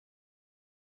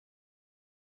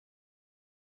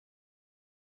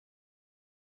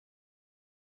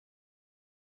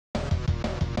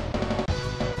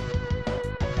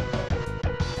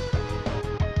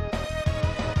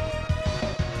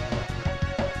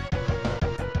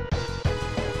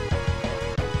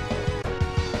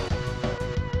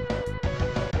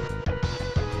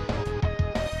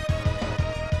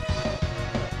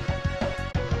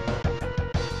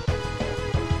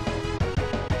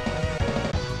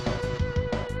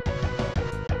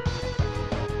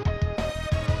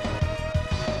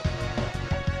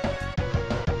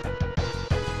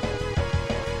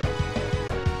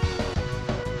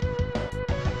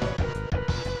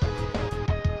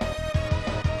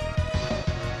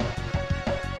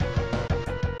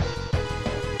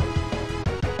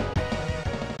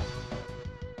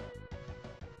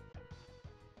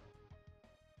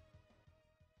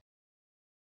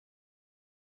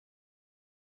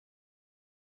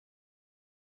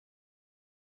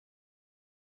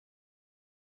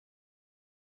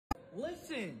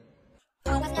Listen.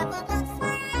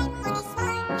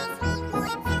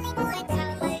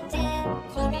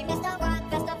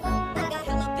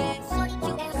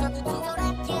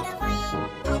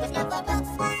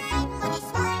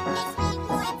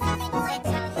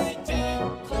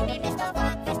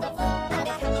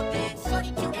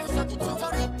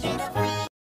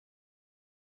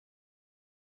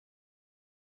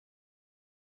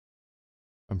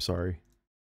 I'm sorry.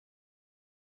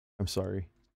 I'm sorry.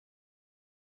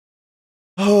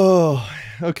 Oh,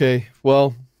 okay.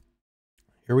 Well,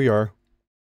 here we are.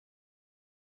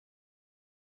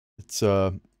 It's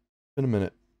been a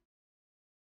minute.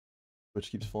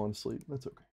 Which keeps falling asleep. That's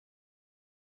okay.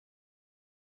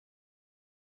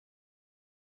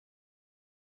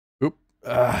 Oop.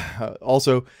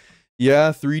 Also,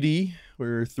 yeah, 3D.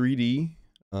 We're 3D.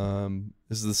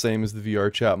 This is the same as the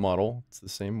VR chat model. It's the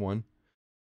same one.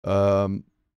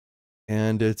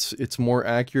 And it's more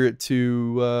accurate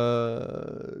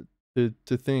to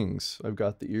things. I've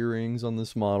got the earrings on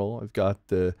this model. I've got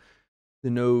the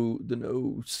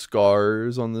no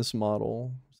scars on this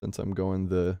model since I'm going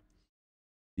the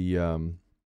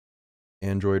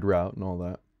Android route and all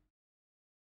that.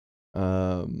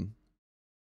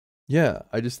 Yeah,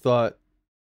 I just thought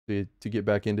to get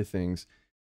back into things,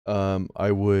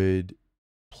 I would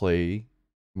play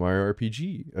Mario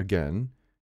RPG again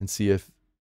and see if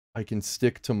I can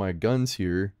stick to my guns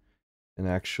here and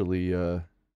actually come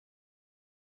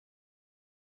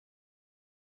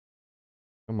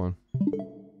on.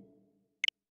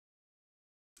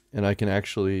 And I can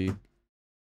actually let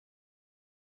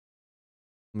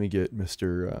me get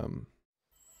Mr.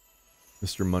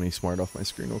 Money Smart off my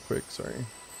screen real quick, sorry.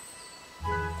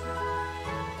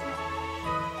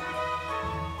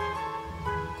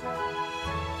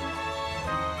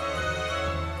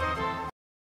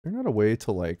 Is there not a way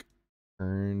to like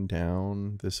turn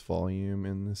down this volume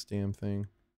in this damn thing?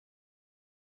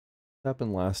 It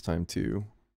happened last time too.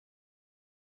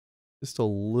 Just a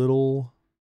little.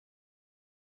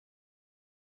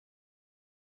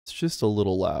 It's just a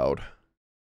little loud. I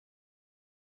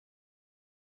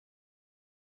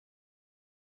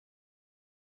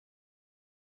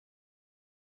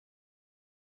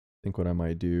think what I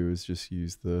might do is just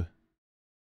use the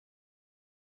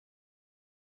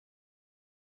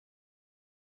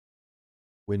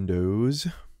Windows.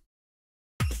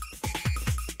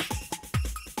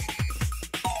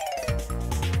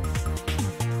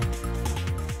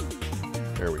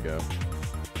 There we go.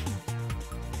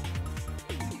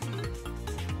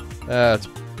 That's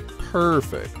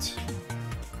perfect.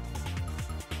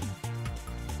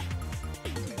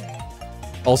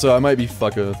 Also, I might be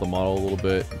fucking with the model a little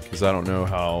bit because I don't know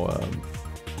how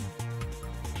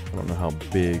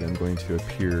big I'm going to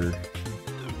appear.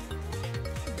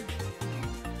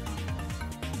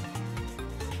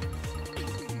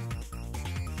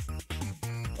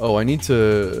 Oh, I need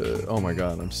to. Oh my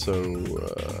god, I'm so.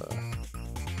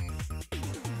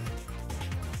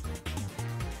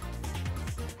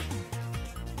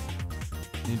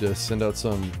 Need to send out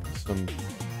some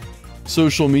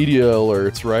social media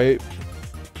alerts, right?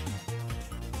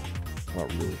 I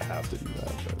don't really have to do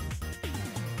that, but.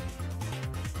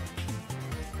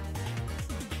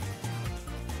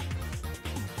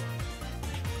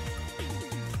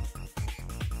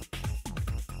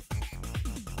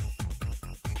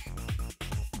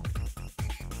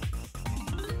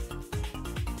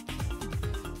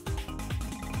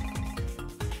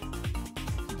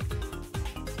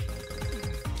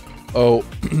 Oh,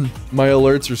 my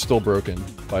alerts are still broken,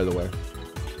 by the way.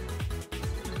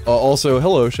 Also,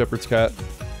 hello, Shepherd's Cat.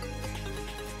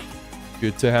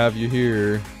 Good to have you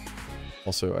here.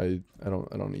 Also, I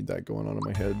don't need that going on in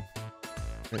my head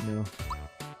right now.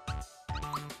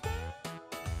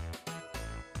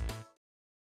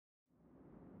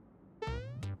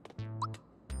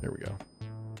 There we go.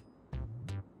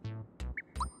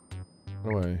 How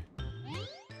do I?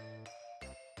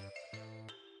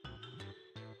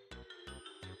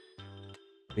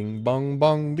 Bing bong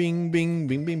bong bing bing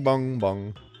bing bing bong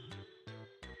bong.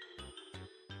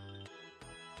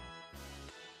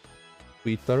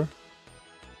 Twitter.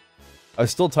 I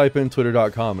still type in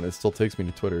twitter.com and it still takes me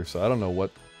to Twitter, so I don't know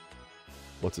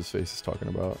what's his face is talking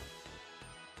about.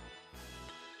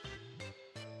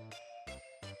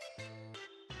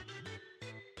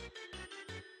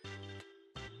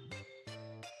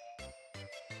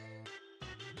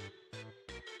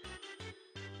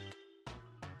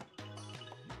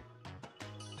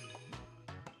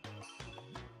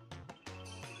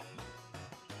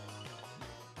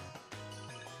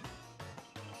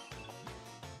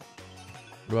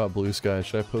 What about Blue Sky?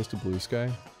 Should I post to Blue Sky?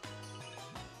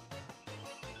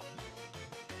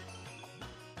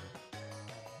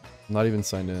 Not even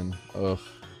signed in. Ugh.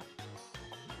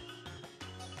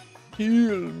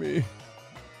 Heal me.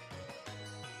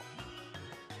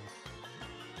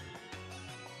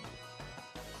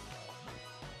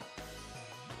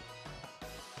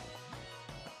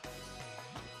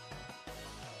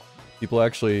 People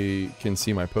actually can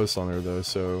see my posts on there though,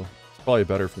 so it's probably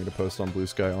better for me to post on Blue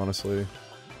Sky, honestly.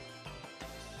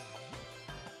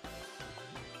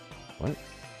 What?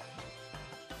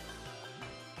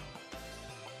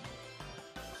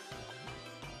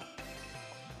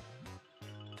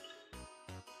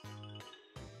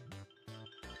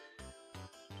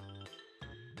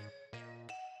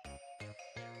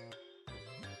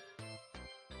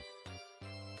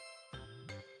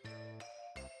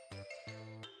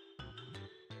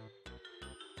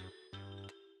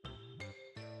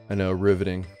 I know,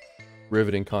 riveting.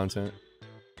 Riveting content.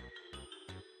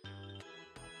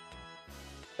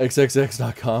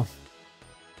 xxx.com.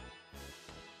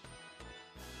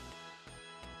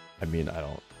 I mean, I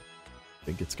don't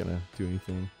think it's gonna do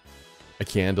anything. I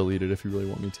can delete it if you really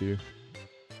want me to.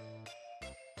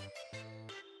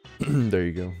 There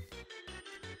you go.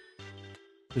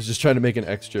 I was just trying to make an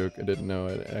X joke. I didn't know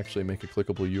I'd actually make a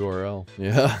clickable URL.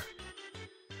 Yeah.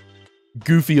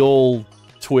 Goofy old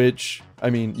Twitch. I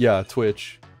mean, yeah,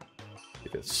 Twitch.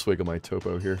 Take a swig of my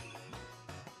topo here.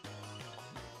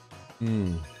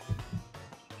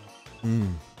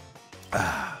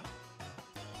 Ah.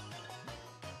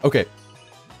 Okay.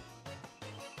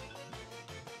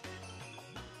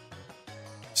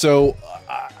 So,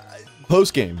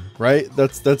 post game, right?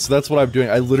 That's what I'm doing.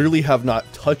 I literally have not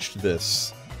touched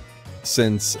this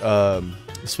since a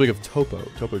swig of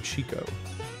Topo Chico.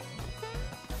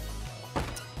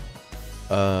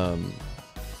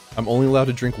 I'm only allowed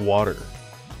to drink water.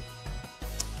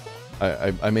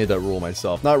 I made that rule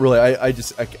myself. Not really.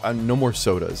 I'm no more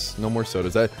sodas. No more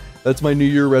sodas. That's my New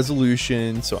Year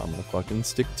resolution, so I'm gonna fucking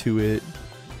stick to it.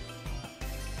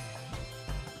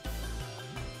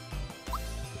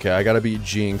 Okay, I gotta beat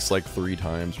Jinx like 3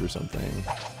 times or something.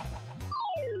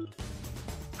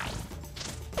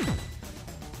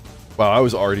 Wow, I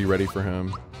was already ready for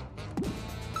him.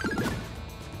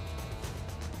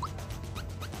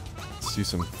 Let's do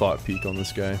some thought peek on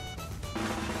this guy.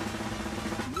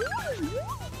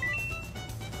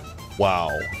 Wow.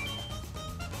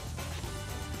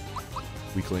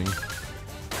 Weakling.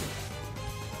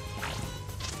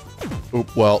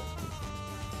 Oop, well.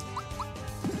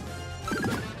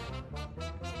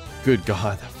 Good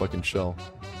God, that fucking shell.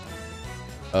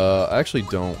 I actually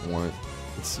don't want...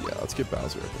 Let's see, yeah, let's get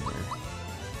Bowser up in here.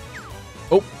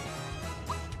 Oh!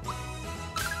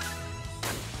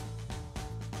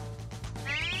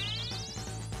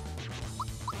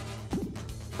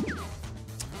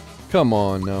 Come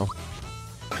on, no.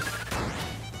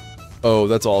 Oh,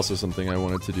 that's also something I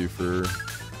wanted to do for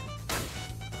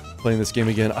playing this game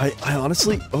again. I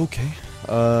honestly... Okay.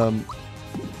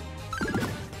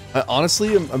 I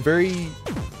honestly am very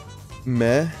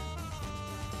meh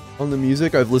on the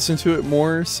music. I've listened to it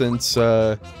more since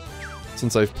I've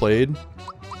played.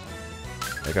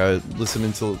 Like I listened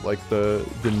into like the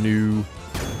new.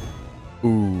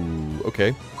 Ooh,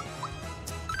 okay.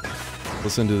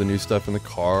 Listen to the new stuff in the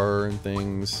car and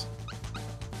things.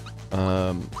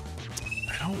 I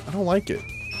don't like it.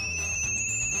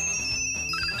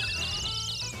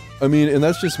 I mean, and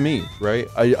that's just me, right?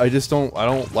 I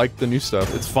don't like the new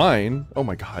stuff. It's fine. Oh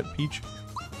my God, Peach.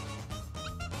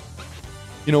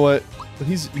 You know what?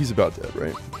 He's about dead,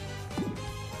 right?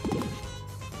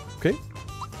 Okay.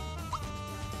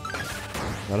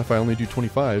 Not if I only do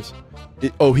 25s.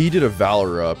 Oh, he did a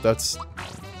Valor up. That's...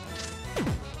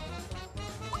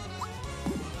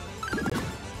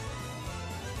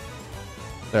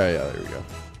 yeah, there we go.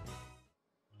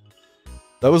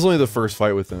 That was only the first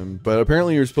fight with him, but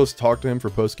apparently you're supposed to talk to him for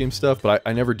post-game stuff, but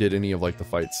I never did any of, like, the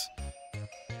fights.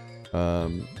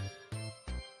 Okay,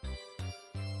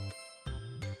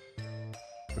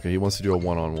 he wants to do a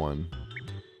one-on-one.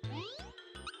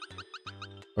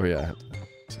 Oh, yeah, I have to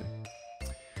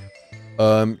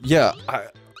see. Yeah,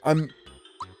 I'm...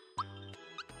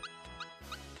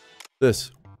 This.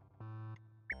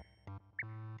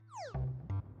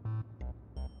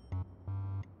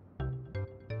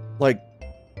 Like...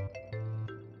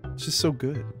 It's just so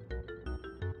good.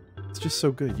 It's just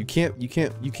so good. You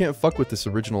can't fuck with this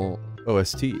original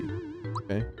OST.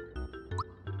 Okay?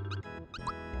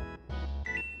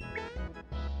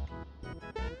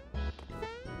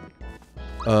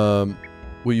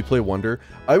 Will you play Wonder?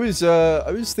 I was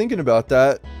thinking about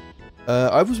that.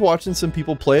 I was watching some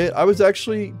people play it. I was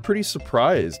actually pretty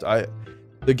surprised.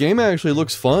 The game actually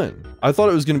looks fun. I thought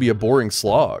it was gonna be a boring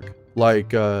slog. like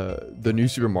the new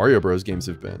Super Mario Bros. Games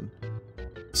have been.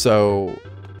 So,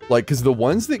 like, because the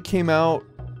ones that came out,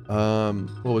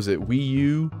 what was it, Wii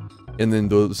U, and then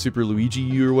the Super Luigi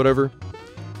U or whatever,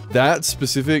 that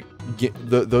specific,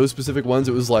 those specific ones,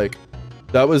 it was like,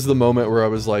 that was the moment where I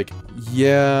was like,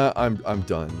 yeah, I'm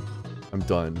done. I'm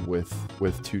done with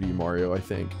 2D Mario, I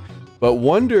think. But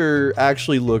Wonder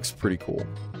actually looks pretty cool.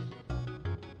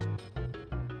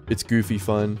 It's goofy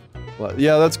fun. Well,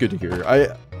 yeah, that's good to hear.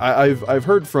 I've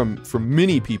heard from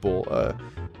many people,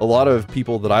 a lot of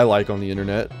people that I like on the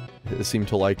internet seem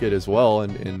to like it as well,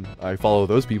 and I follow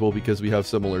those people because we have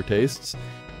similar tastes.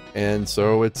 And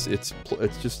so it's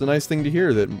just a nice thing to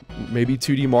hear that maybe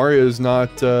 2D Mario is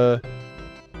not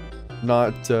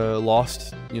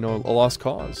lost, you know, a lost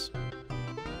cause.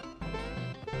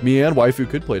 Me and waifu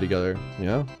could play together.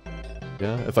 Yeah.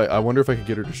 Yeah. I wonder if I could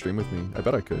get her to stream with me. I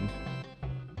bet I could.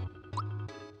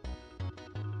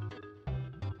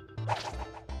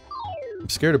 I'm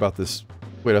scared about this.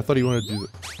 Wait, I thought he wanted to do it.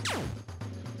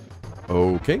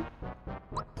 Okay.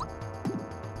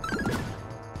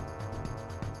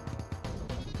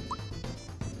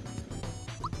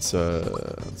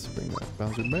 Let's bring that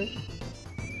Bowser back.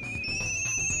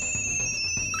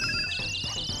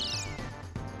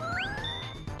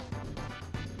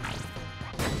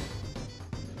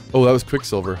 Oh, that was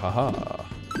Quicksilver, haha.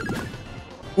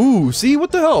 Ooh, see,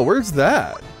 what the hell? Where's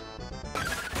that?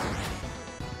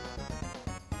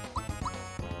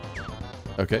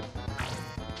 Okay.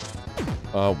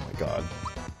 Oh my god.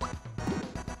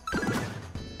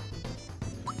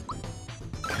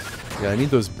 Yeah, I need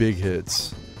those big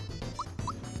hits.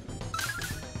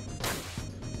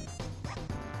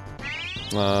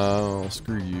 Oh,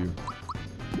 screw you.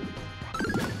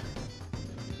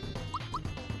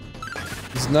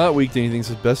 He's not weak to anything,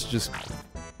 so it's best to just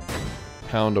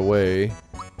pound away.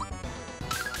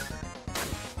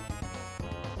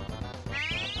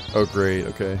 Oh, great,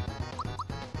 okay.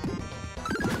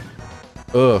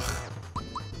 Ugh.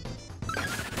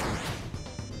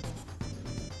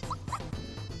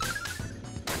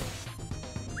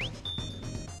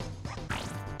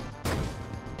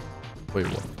 Wait,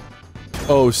 what?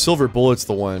 Oh, Silver Bullet's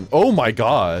the one. Oh my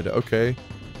god, okay.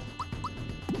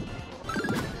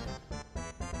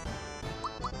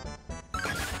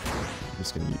 I'm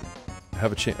just gonna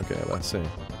have a chance. Okay, let's see.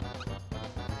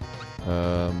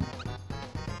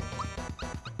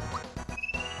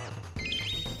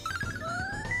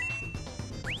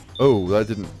 Oh, that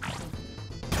didn't...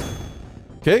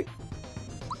 Okay.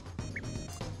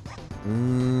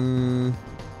 I'm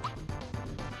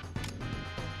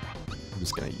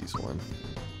just gonna use one.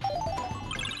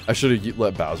 I should have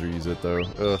let Bowser use it, though.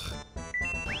 Ugh.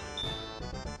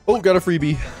 Oh, got a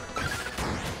freebie.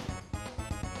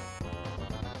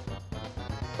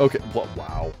 Okay,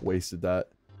 wow, wasted that.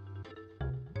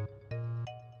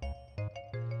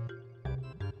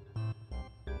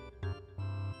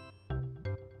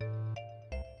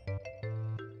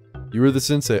 You were the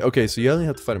sensei. Okay, so you only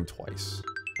have to fight him twice.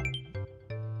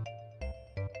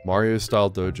 Mario style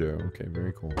dojo. Okay,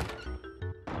 very cool.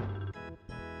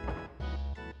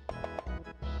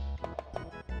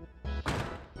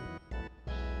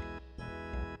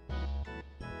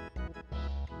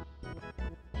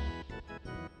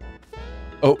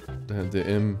 Oh, the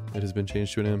M, it has been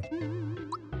changed to an M.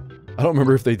 I don't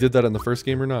remember if they did that in the first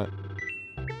game or not.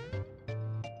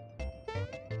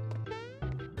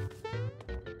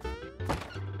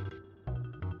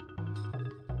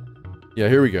 Yeah,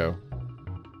 here we go.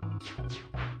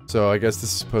 So I guess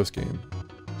this is post-game.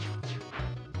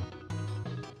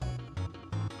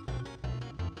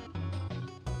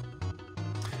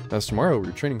 Master Mario,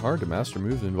 we're training hard to master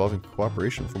moves involving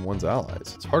cooperation from one's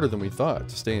allies. It's harder than we thought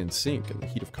to stay in sync in the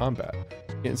heat of combat.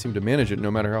 We can't seem to manage it no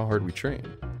matter how hard we train.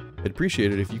 I'd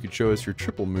appreciate it if you could show us your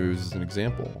triple moves as an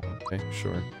example. Okay,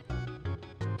 sure.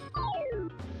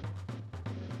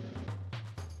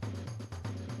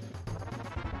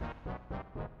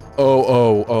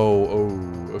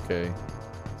 Oh, okay.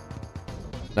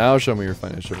 Now show me your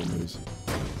financial moves.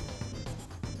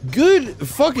 Good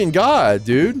fucking god,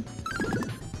 dude.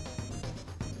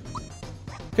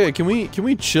 Okay, can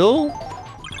we chill?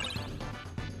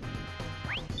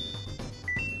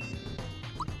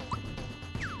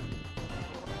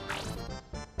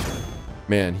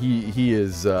 Man, he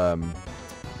is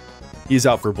he's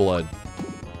out for blood.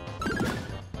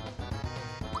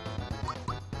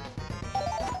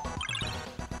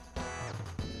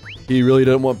 He really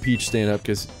doesn't want Peach staying up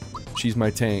because she's my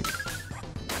tank.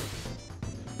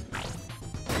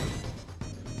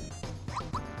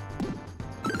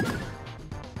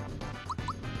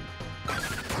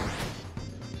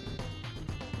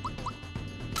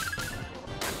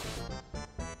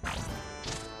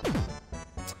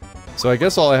 So I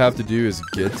guess all I have to do is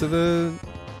get to the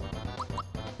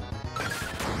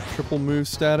triple move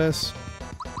status.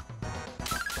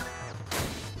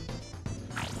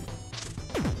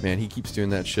 Man, he keeps doing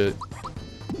that shit.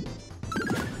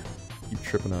 Keep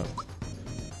tripping up.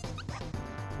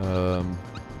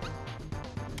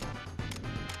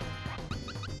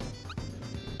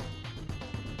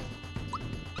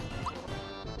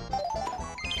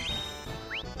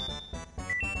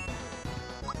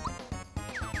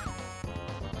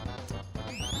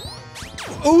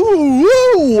 Ooh,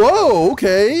 whoa,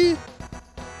 okay.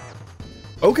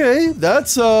 Okay,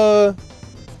 that's a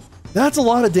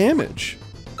lot of damage.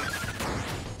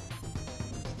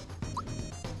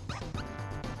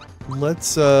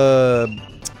 Let's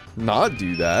not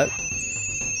do that.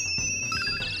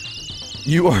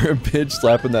 You are a bitch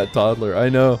slapping that toddler. I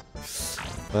know.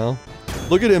 Well,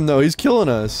 look at him though. He's killing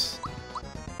us.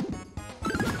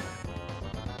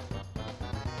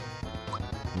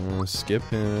 Oh, skip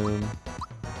him.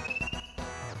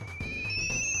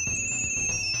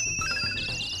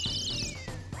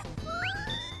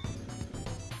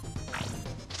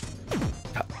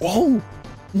 Oh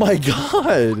my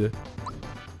god.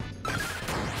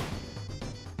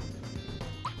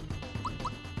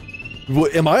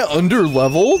 What, am I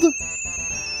under-leveled?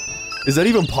 Is that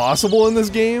even possible in this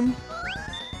game?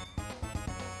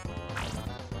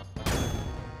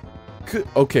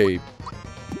 Okay.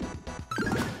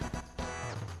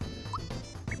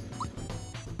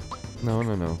 No,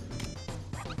 no, no.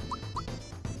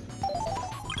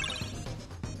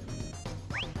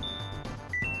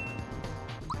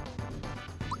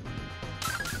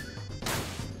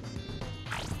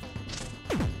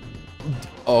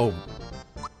 Oh.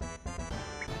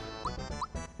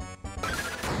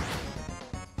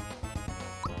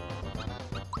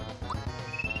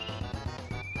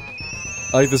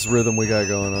 I like this rhythm we got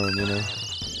going on, you know?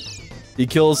 He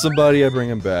kills somebody, I bring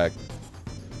him back.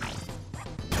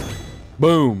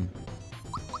 Boom!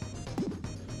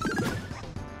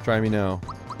 Try me now.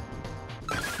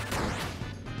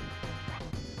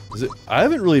 Is it? I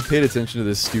haven't really paid attention to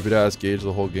this stupid-ass gauge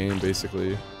the whole game,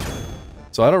 basically.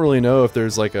 So I don't really know if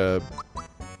there's like a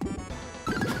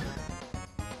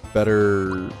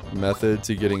better method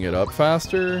to getting it up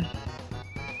faster.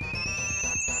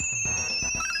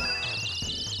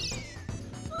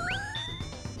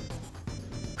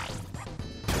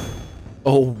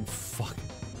 Oh, fuck.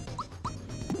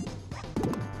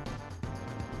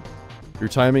 Your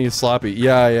timing is sloppy.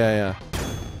 Yeah, yeah, yeah.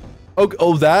 Oh,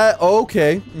 oh that? Oh,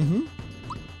 okay. Mm-hmm.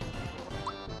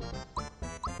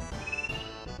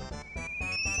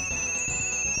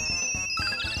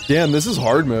 Damn, this is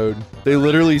hard mode. They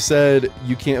literally said,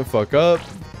 you can't fuck up.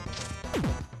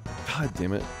 God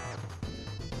damn it.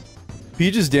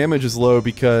 Peach's damage is low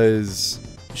because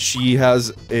she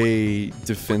has a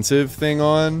defensive thing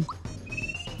on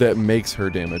that makes her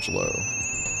damage low.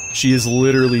 She is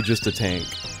literally just a tank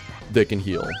that can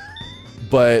heal.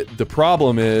 But the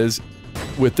problem is,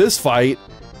 with this fight,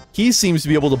 he seems to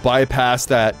be able to bypass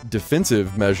that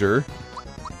defensive measure.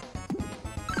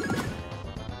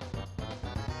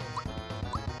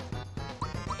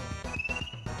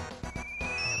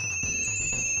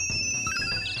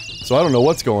 So I don't know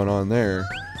what's going on there.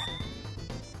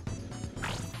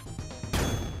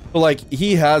 But like,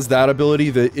 he has that ability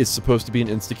that is supposed to be an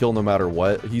insta-kill no matter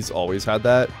what. He's always had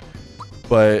that.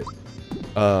 But,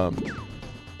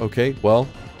 okay, well.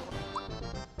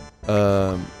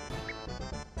 Okay,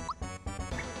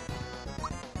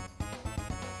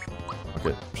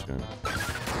 I'm just gonna...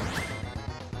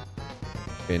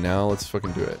 Okay, now let's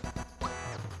fucking do it.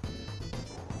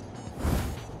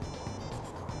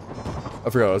 I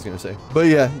forgot what I was gonna say. But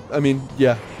yeah, I mean,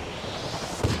 yeah.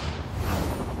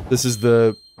 This is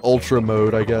the ultra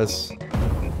mode, I guess.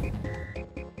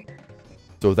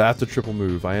 So that's a triple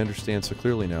move. I understand so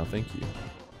clearly now. Thank you.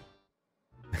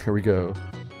 Here we go.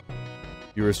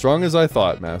 You were as strong as I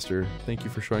thought, Master. Thank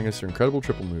you for showing us your incredible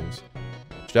triple moves. You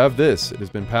should have this. It has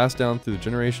been passed down through the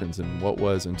generations in what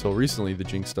was, until recently, the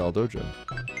Jinx-style dojo.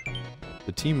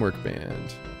 The Teamwork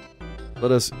Band.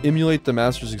 Let us emulate the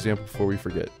Master's example before we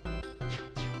forget.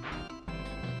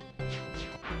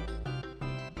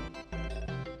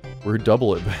 We're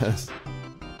double at best.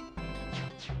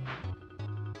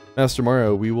 Master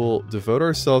Mario, we will devote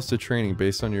ourselves to training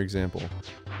based on your example.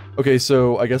 Okay,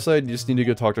 so I guess I just need to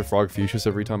go talk to Frog Fuchsius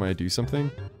every time I do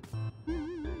something.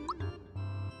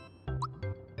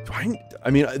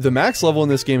 I mean, the max level in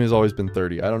this game has always been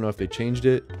 30. I don't know if they changed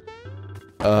it.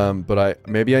 But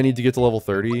maybe I need to get to level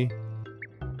 30.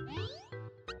 I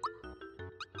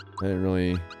didn't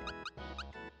really...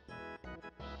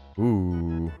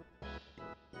 Ooh.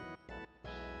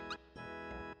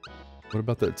 What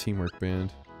about that teamwork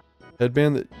band?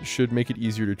 Headband that should make it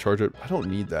easier to charge up. I don't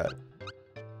need that.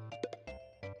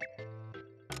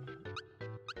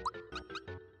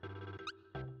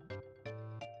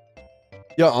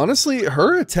 Yeah, honestly,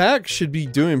 her attack should be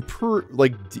doing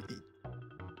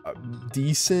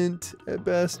decent at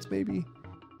best, maybe.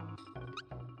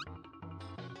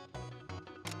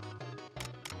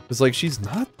 It's like she's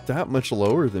not that much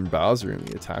lower than Bowser in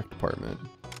the attack department.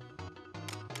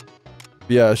 But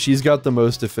yeah, she's got the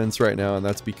most defense right now, and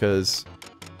that's because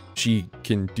she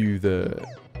can do the...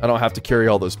 I don't have to carry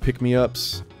all those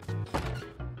pick-me-ups.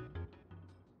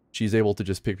 She's able to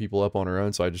just pick people up on her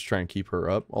own, so I just try and keep her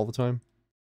up all the time.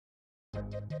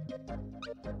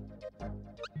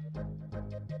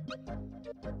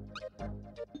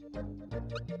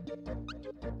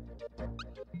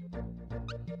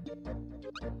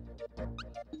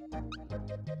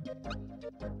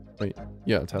 Wait,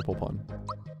 yeah, Tadpole Pond.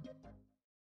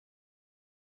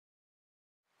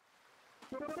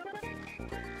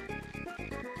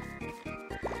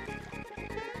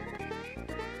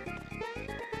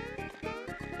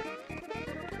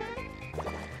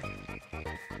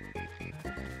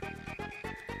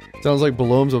 Sounds like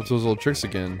Balloom's up to those little tricks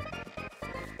again.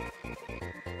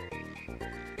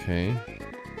 Okay.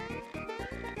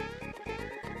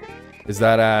 Is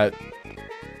that at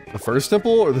the first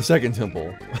temple or the second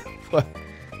temple? What?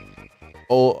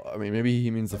 Oh, I mean, maybe he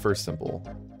means the first temple.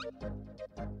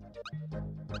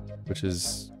 Which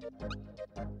is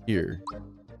here.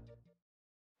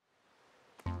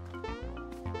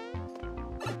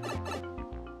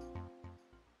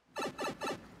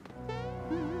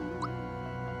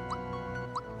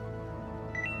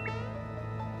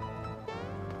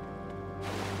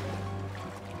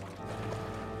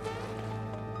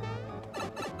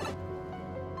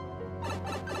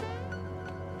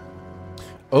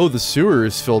 Oh, the sewer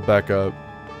is filled back up.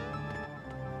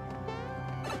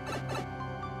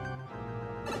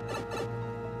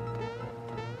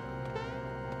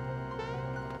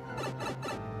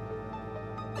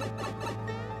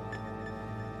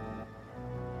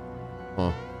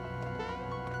 Huh.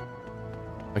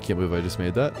 I can't believe I just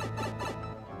made that.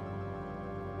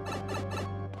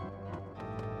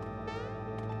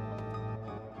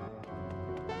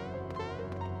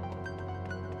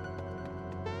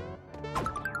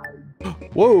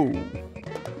 Whoa!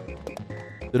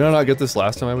 Did I not get this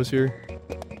last time I was here?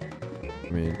 I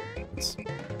mean, it's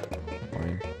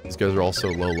fine. These guys are all so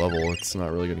low level, it's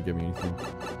not really gonna give me anything.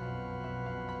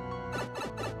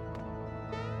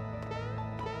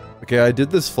 Okay, I did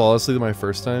this flawlessly my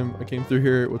first time I came through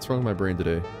here. What's wrong with my brain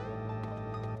today?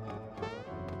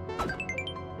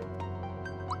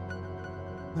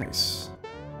 Nice.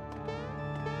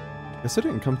 Guess I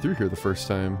didn't come through here the first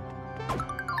time.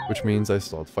 Which means I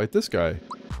still have to fight this guy.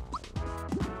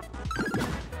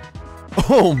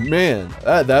 Oh man,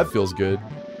 that feels good.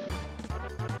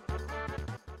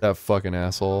 That fucking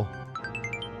asshole.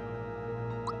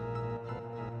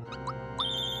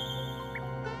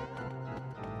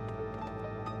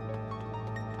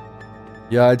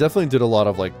 Yeah, I definitely did a lot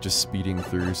of like just speeding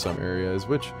through some areas,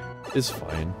 which is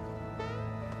fine.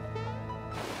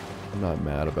 I'm not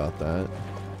mad about that.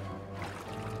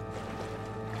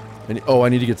 And, oh, I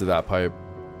need to get to that pipe.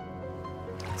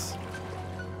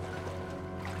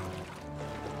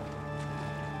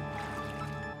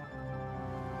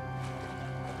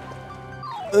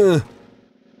 Ugh.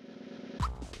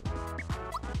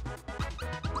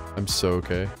 I'm so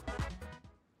okay.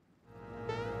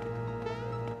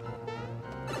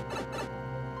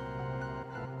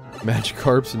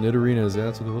 Magikarps and Nidorinas, yeah,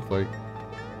 that's what they look like.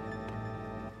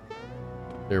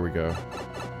 There we go.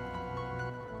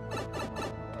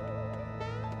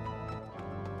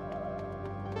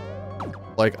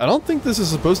 Like, I don't think this is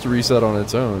supposed to reset on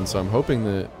its own, so I'm hoping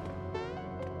that...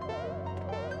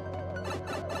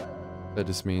 that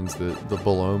just means that the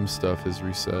Balloom stuff is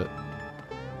reset.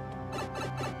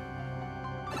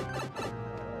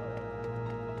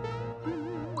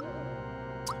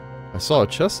 I saw a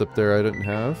chest up there I didn't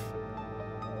have.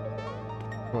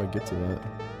 How do I get to that?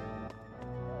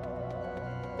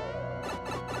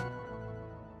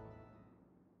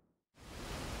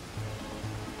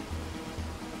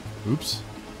 Oops.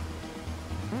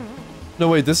 No,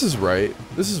 wait, this is right.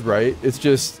 This is right. It's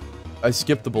just... I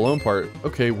skipped the Balloon part.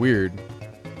 Okay, weird.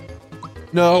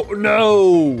 No,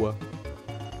 no!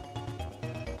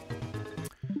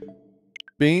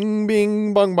 Bing,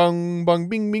 bing, bong, bong, bong,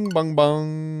 bing, bing, bong,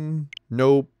 bong.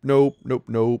 Nope, nope, nope,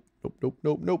 nope, nope, nope,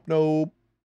 nope, nope, nope.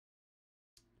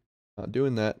 Not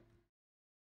doing that.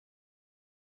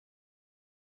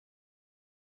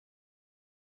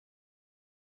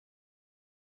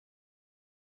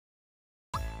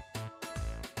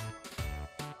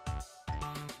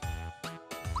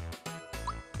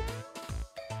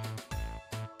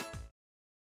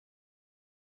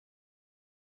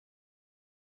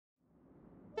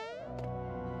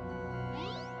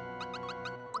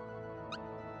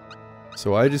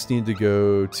 So I just need to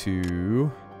go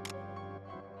to...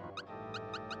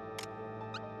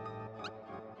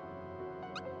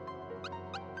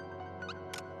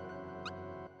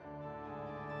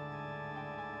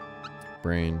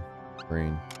 Brain.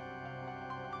 Hang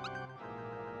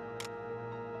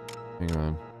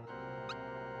on.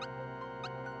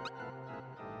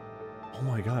 Oh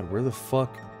my god, where the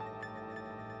fuck?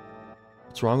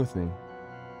 What's wrong with me?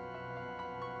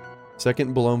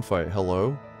 Second Balloon fight.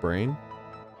 Hello? Brain?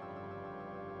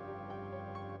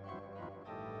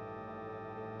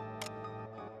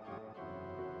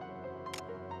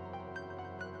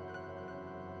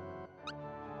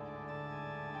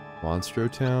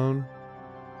 Monstro Town?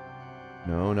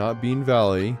 No, not Bean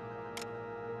Valley.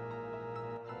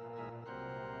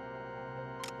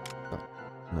 Oh,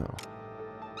 no.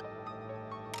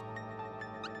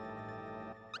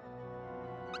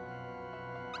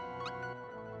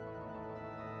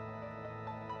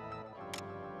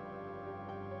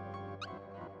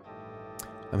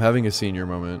 I'm having a senior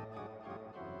moment.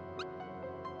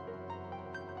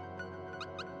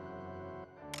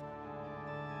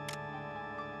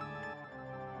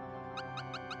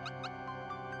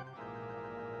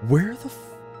 Where the f...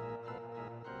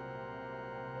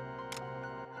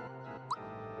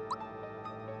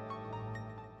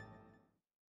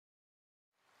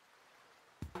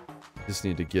 Just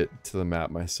need to get to the map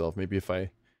myself. Maybe if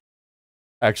I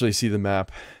actually see the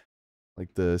map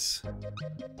like this.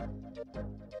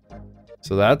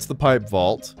 So that's the pipe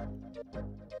vault,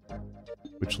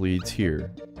 which leads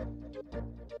here.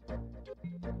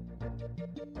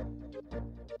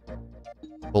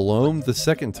 Balloon the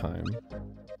second time.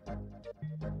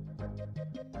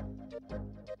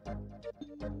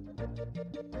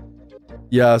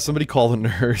 Yeah, somebody call the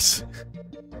nurse.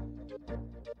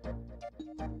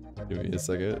 Give me a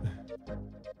second.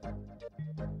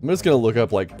 I'm just gonna look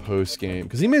up like post-game,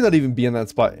 because he may not even be in that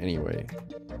spot anyway.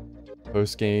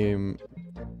 Post-game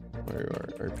Mario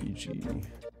RPG.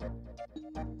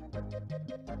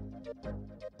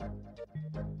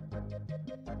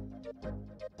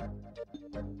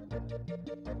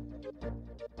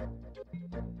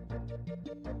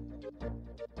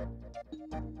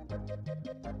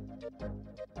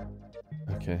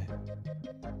 Okay.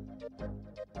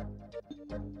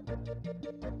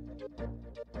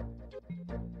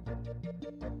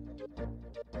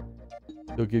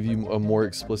 He'll give you a more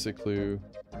explicit clue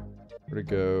where to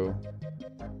go.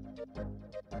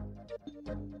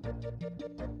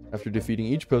 After defeating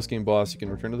each post-game boss, you can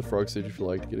return to the frog stage if you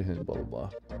like to get a hint, blah blah blah.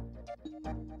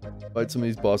 Fight some of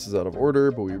these bosses out of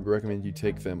order, but we recommend you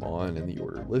take them on in the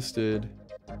order listed.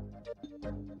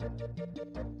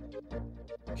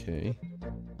 Okay.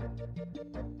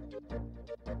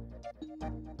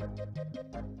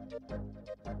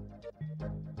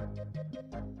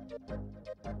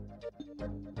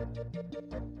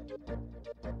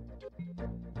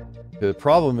 The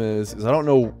problem is I don't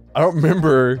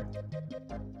remember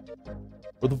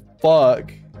what the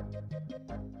fuck.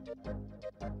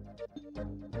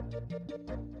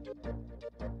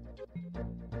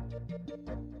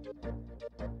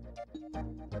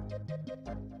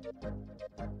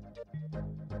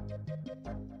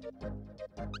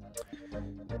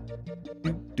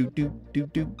 Do.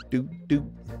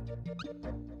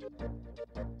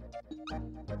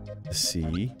 The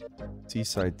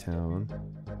seaside town.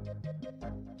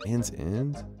 Land's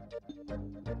End?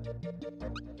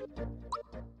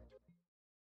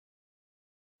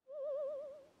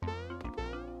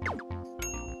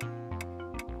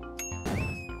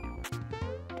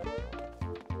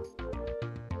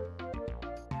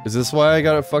 Is this why I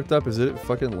got it fucked up? Is it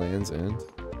fucking Land's End?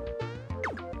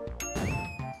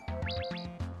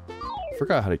 I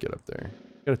forgot how to get up there.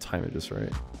 Gotta time it just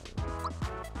right.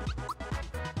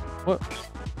 What?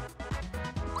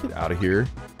 Get out of here.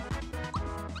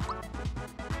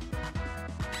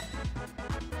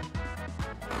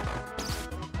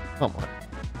 Come on.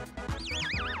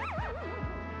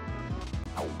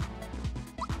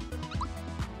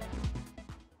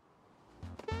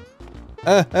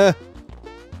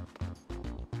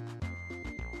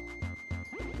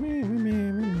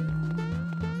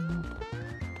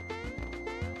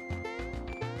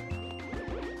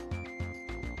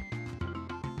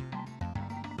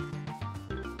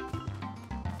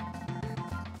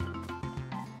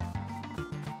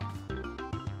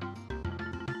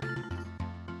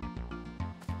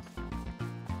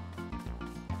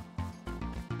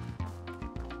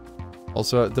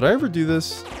 Also, did I ever do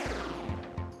this?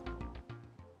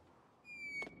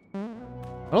 I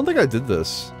don't think I did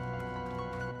this.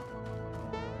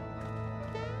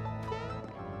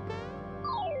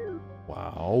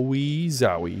 Wowie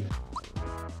zowie.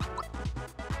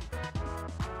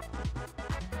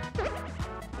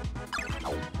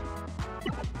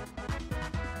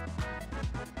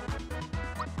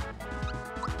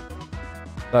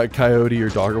 That coyote or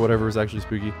dog or whatever is actually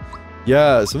spooky.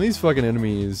 Yeah, some of these fucking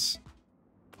enemies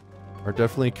are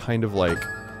definitely kind of like...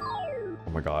 Oh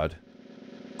my god.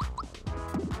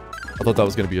 I thought that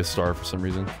was gonna be a star for some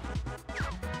reason.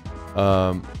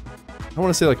 I don't want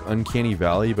to say like Uncanny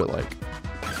Valley, but like...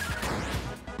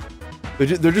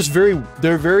 They're just very...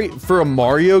 They're very... For a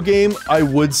Mario game, I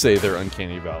would say they're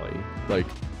Uncanny Valley. Like...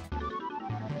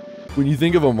 When you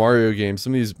think of a Mario game,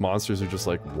 some of these monsters are just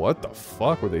like, what the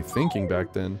fuck were they thinking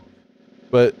back then?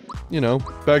 But, you know,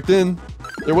 back then,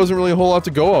 there wasn't really a whole lot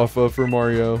to go off of for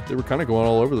Mario. They were kind of going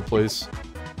all over the place.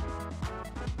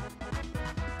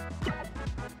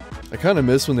 I kind of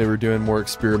miss when they were doing more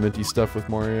experimenty stuff with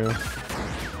Mario.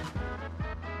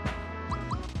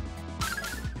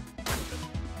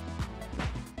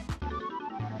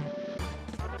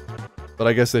 But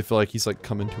I guess they feel like he's like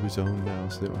coming to his own now,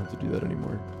 so they don't have to do that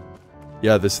anymore.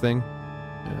 Yeah, this thing?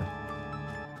 Yeah.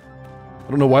 I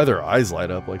don't know why their eyes light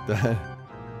up like that.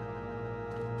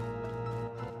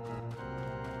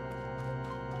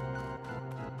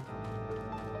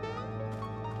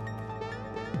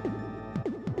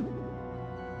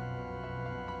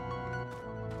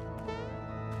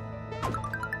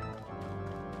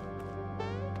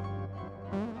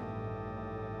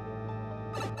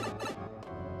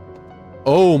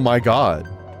 Oh my god.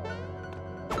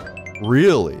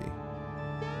 Really?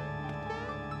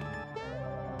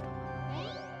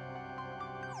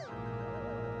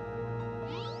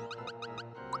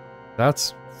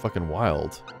 That's fucking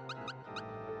wild.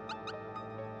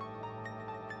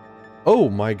 Oh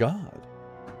my god.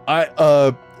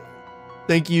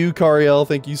 Thank you, Cariel.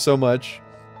 Thank you so much.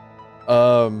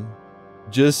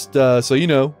 Just, so you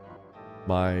know,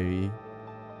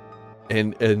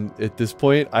 and at this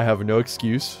point, I have no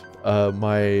excuse.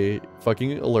 My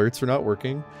fucking alerts are not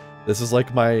working. This is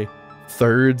like my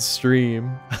third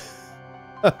stream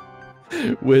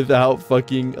without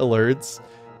fucking alerts.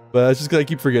 But I just gotta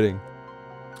keep forgetting.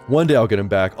 One day I'll get him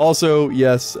back. Also,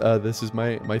 yes, this is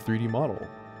my 3D model.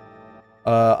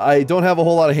 I don't have a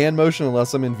whole lot of hand motion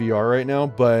unless I'm in VR right now,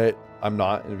 but I'm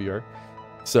not in VR.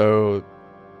 So,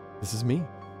 this is me.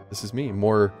 This is me. A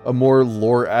more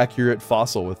lore accurate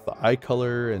fossil with the eye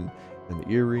color and the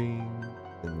earring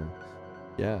and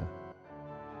yeah.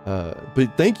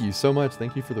 But thank you so much.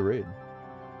 Thank you for the raid.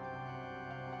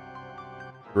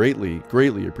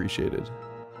 Greatly appreciated.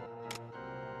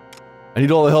 I need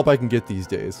all the help I can get these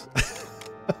days.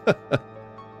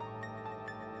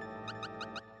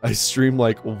 I stream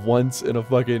like once in a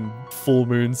fucking full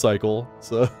moon cycle,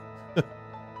 so.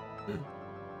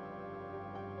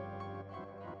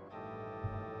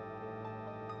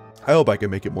 I hope I can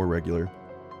make it more regular.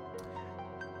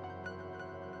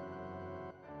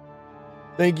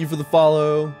 Thank you for the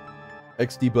follow.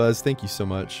 XD Buzz, thank you so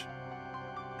much.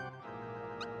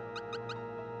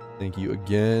 Thank you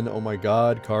again. Oh my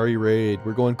god, Kari Raid.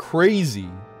 We're going crazy.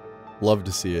 Love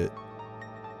to see it.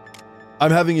 I'm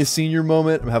having a senior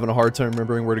moment. I'm having a hard time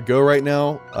remembering where to go right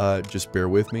now. Just bear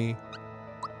with me.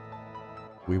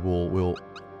 We'll... Well,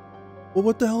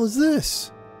 what the hell is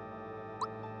this?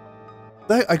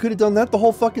 I could have done that the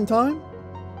whole fucking time?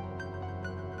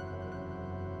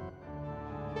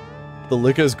 The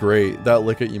Licka is great. That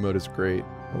Licka emote is great.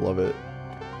 I love it.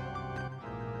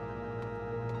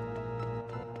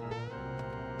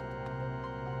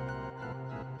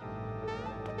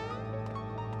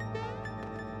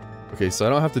 Okay, so I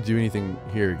don't have to do anything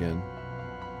here again.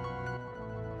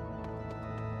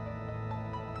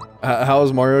 How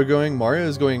is Mario going? Mario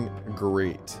is going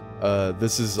great.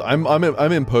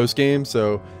 I'm in post game,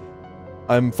 so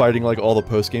I'm fighting like all the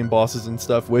post game bosses and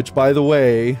stuff. Which, by the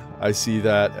way, I see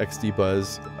that XD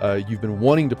Buzz, you've been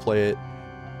wanting to play it.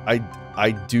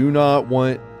 I do not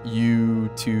want you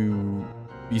to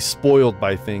be spoiled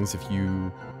by things if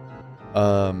you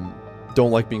don't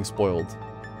like being spoiled.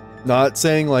 Not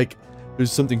saying like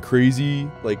there's something crazy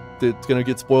like that's gonna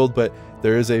get spoiled, but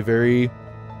there is a very...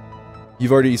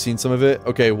 You've already seen some of it?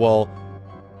 Okay, well,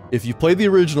 if you played the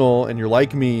original and you're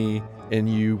like me and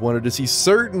you wanted to see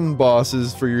certain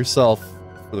bosses for yourself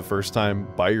for the first time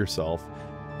by yourself,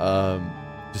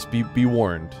 just be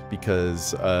warned,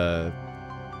 because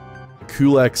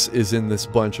Kulex is in this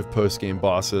bunch of post-game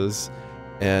bosses,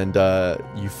 and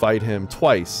you fight him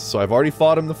twice. So I've already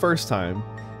fought him the first time,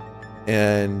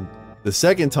 and the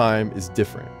second time is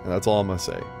different, and that's all I'm gonna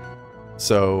say.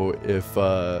 So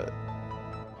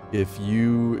if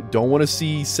you don't want to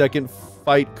see second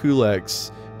fight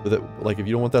Kulex, like if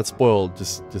you don't want that spoiled,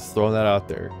 just throwing that out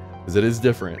there, because it is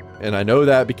different, and I know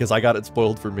that because I got it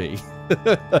spoiled for me.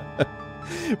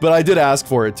 But I did ask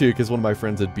for it too, because one of my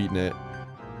friends had beaten it.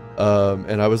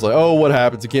 And I was like, oh, what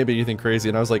happens? It can't be anything crazy.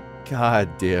 And I was like, God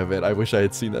damn it. I wish I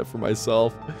had seen that for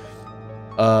myself.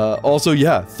 Also,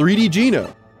 yeah, 3D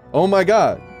Gino. Oh my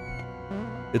God.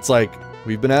 It's like,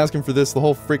 we've been asking for this the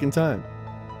whole freaking time.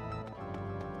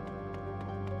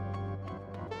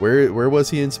 Where was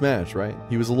he in Smash, right?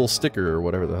 He was a little sticker or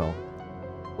whatever the hell.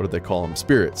 What did they call him?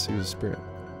 Spirits. He was a spirit.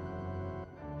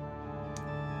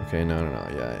 Okay, no.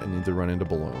 Yeah, I need to run into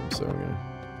Balome, so I'm gonna...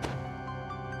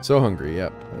 So hungry,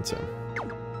 yep, that's him.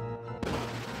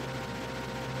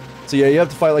 So yeah, you have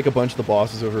to fight like a bunch of the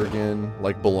bosses over again,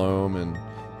 like Balome and...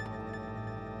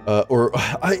 I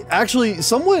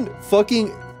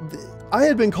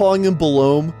had been calling him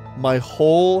Balome my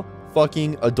whole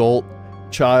fucking adult,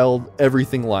 child,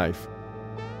 everything life.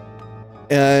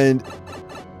 And...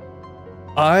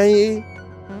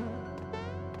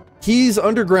 He's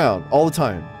underground all the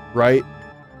time, right?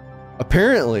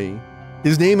 Apparently,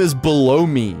 his name is Below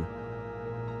Me.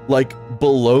 Like,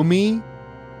 below me?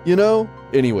 You know?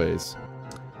 Anyways.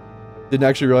 Didn't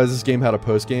actually realize this game had a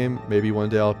post-game. Maybe one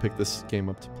day I'll pick this game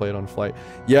up to play it on flight.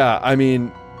 Yeah, I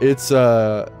mean, it's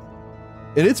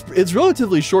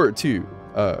relatively short, too.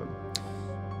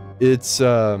 It's,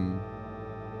 Below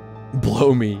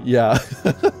Me, yeah.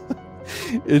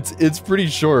 It's pretty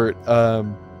short.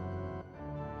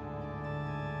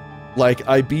 Like,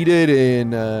 I beat it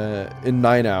in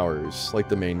 9 hours, like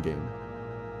the main game.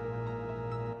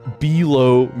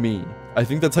 Below Me. I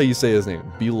think that's how you say his name.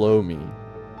 Below Me.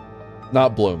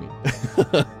 Not Blow Me.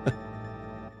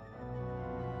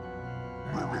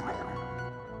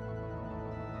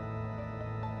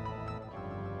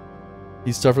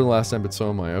 He's tougher than last time, but so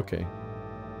am I. Okay.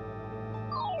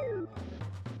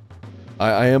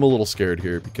 I am a little scared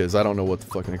here because I don't know what to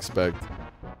fucking expect.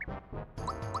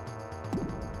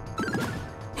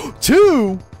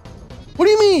 2? What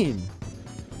do you mean?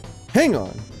 Hang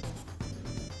on.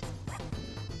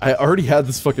 I already had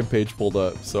this fucking page pulled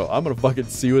up, so I'm gonna fucking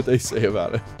see what they say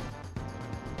about it.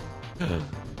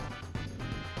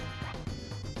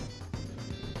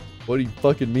 What do you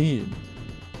fucking mean?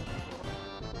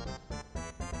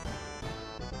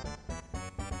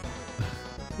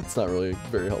 It's not really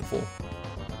very helpful.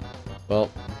 Well.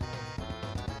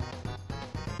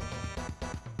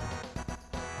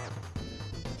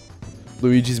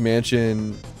 Luigi's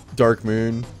Mansion, Dark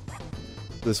Moon.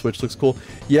 The Switch looks cool.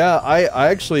 Yeah, I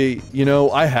actually, you know,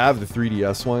 I have the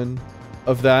 3DS one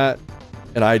of that,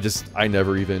 and I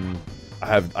never even,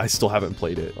 I still haven't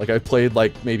played it. Like, I played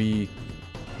like maybe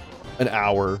an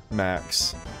hour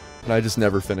max, and I just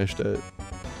never finished it.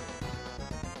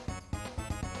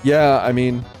 Yeah, I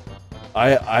mean,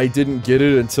 I didn't get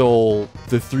it until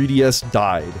the 3DS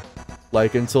died.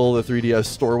 Like, until the 3DS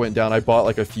store went down, I bought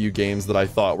like a few games that I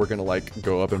thought were gonna like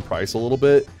go up in price a little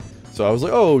bit. So I was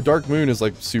like, oh, Dark Moon is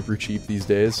like super cheap these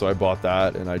days, so I bought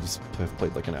that, and I just have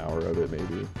played like an hour of it,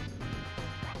 maybe.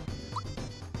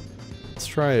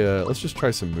 Let's just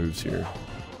try some moves here.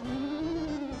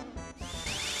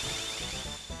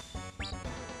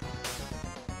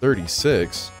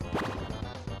 $36.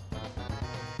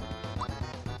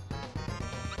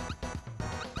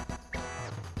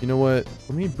 You know what?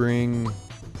 Let me bring...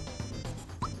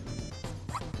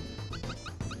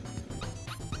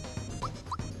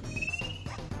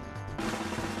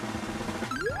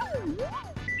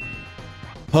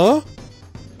 Huh?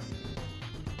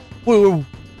 Wait,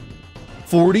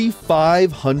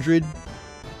 4,500?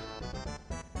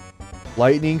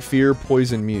 Lightning, Fear,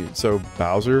 Poison, Mute. So,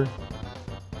 Bowser?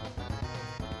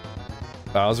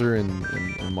 Bowser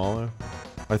and Mala?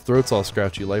 My throat's all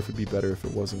scratchy. Life would be better if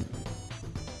it wasn't.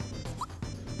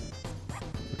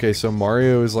 Okay, so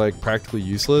Mario is like practically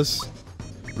useless.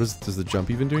 Does the jump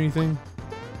even do anything?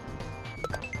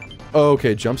 Oh,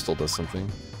 okay, jump still does something.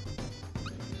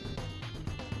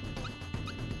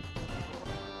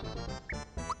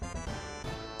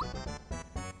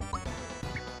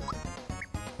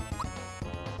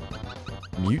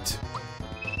 Mute.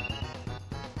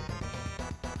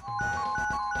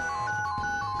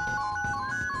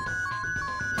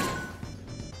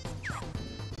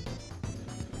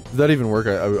 Did that even work?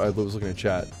 I was looking at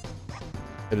chat.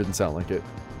 It didn't sound like it.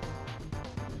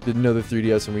 Didn't know the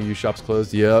 3DS and Wii U shops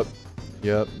closed. Yep.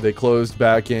 Yep. They closed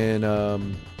back in, oh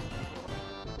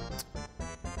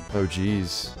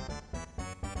geez.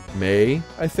 May,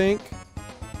 I think?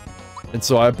 And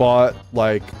so I bought,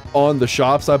 like, on the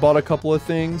shops I bought a couple of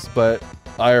things, but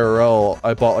IRL,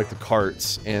 I bought, like, the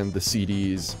carts and the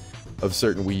CDs of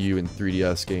certain Wii U and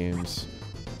 3DS games.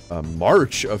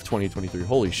 March of 2023.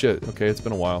 Holy shit. Okay, it's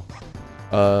been a while.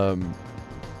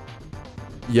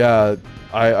 Yeah,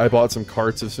 I bought some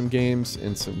carts of some games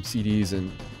and some CDs,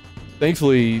 and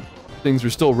thankfully things were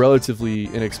still relatively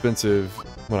inexpensive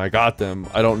when I got them.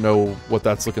 I don't know what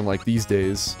that's looking like these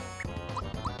days.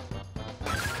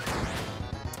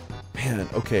 Man,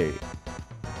 okay.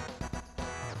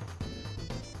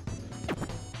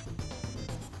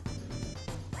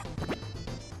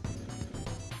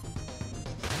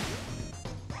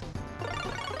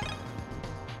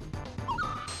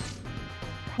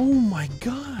 Oh my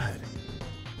god.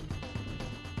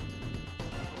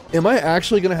 Am I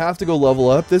actually gonna have to go level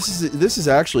up? This is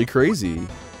actually crazy.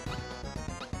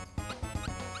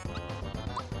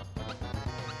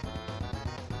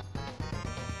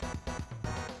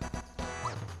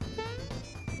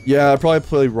 Yeah, I'd probably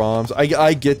play ROMs.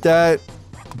 I get that,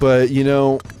 but you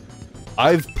know,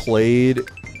 I've played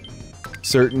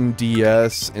certain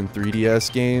DS and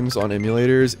 3DS games on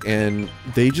emulators, and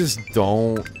they just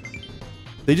don't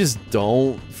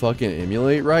fucking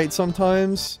emulate right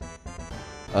sometimes.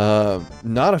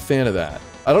 Not a fan of that.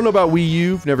 I don't know about Wii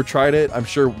U, never tried it. I'm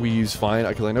sure Wii U's fine,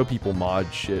 because I know people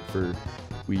mod shit for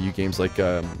Wii U games like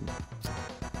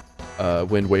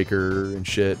Wind Waker and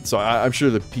shit. So I'm sure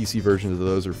the PC versions of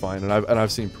those are fine, and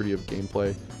I've seen pretty good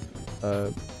gameplay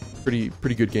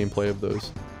of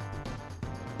those.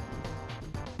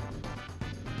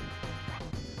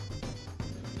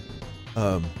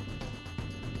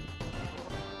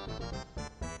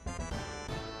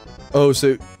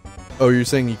 Oh, you're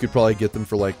saying you could probably get them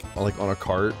for like on a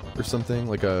cart or something,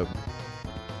 like the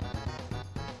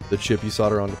chip you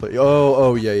solder on to play.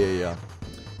 Oh, yeah.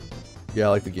 Yeah,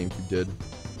 like the GameCube did.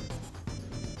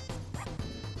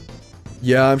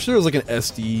 Yeah, I'm sure there's like an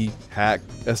SD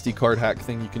card hack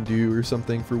thing you can do or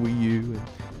something for Wii U. And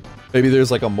maybe there's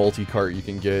like a multi-cart you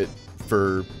can get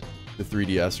for the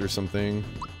 3DS or something.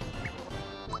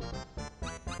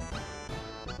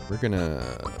 We're gonna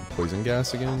poison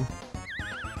gas again.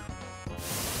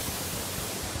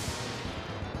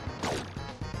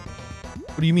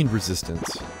 What do you mean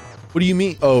resistance? What do you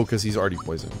mean? Oh, because he's already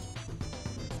poisoned.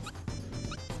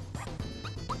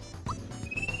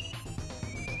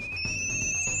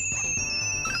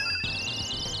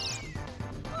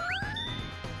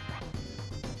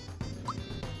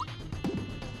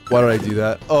 Why did I do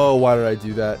that? Oh, why did I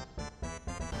do that?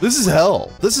 This is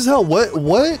hell. This is hell.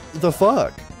 What the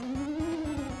fuck?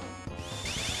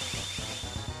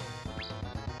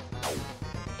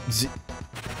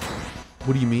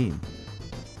 What do you mean?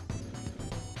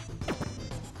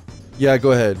 Yeah,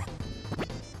 go ahead.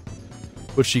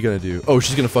 What's she gonna do? Oh,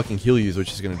 she's gonna fucking heal you is what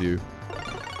she's gonna do.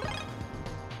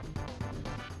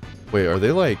 Wait, are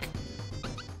they like...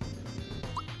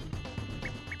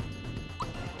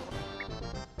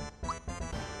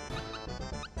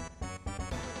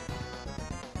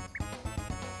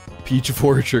 Peach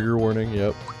 4 trigger warning,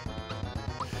 yep.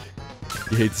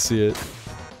 You hate to see it.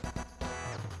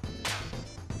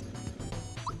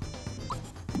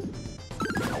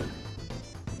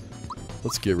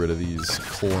 Let's get rid of these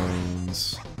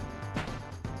clones.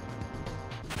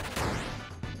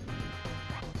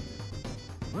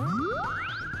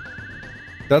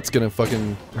 That's gonna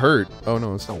fucking hurt. Oh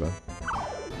no, it's not bad.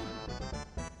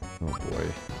 Oh boy.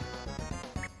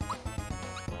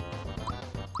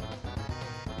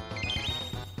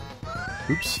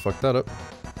 Oops, fucked that up.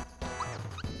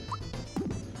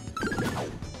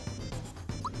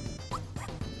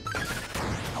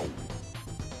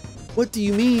 What do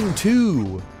you mean,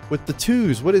 two? With the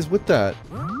twos, what is with that?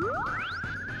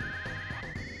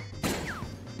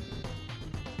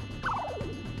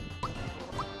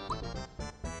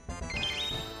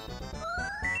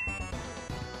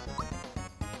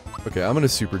 Okay, I'm gonna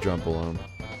super jump alone.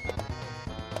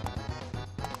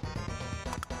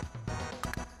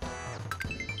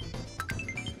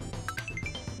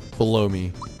 Below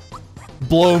me.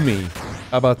 Blow me!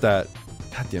 How about that?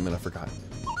 God damn it, I forgot.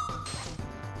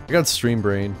 I got stream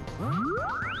brain.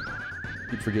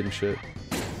 Keep forgetting shit.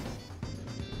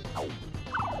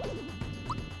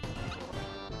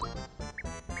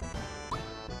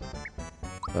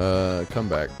 Come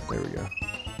back. There we go.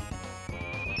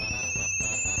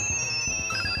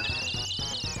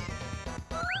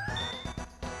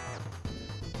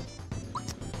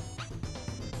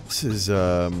 This is,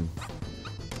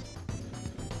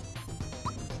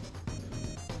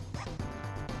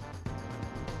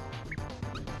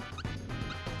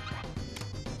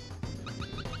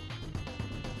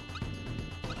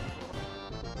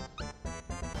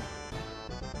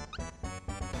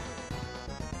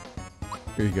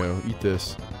 here you go, eat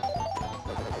this.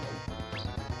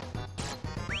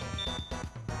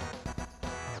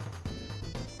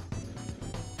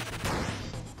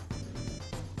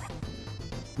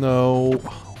 No.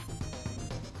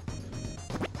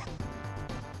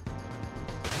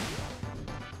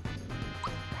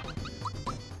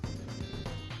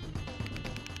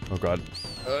 god.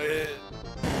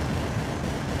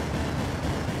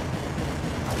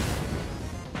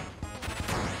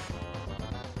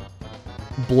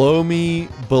 Blow me,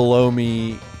 below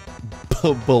me,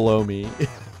 below me.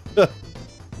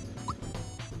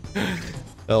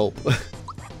 Help.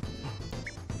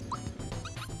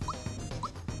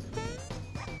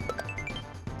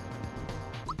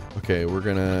 Okay, we're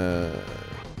gonna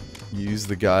use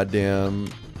the goddamn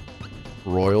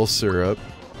royal syrup.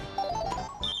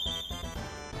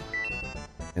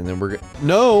 And then we're gonna—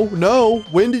 No!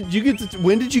 When did you get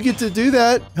to do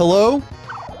that? Hello?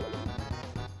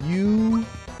 You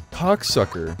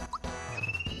cocksucker.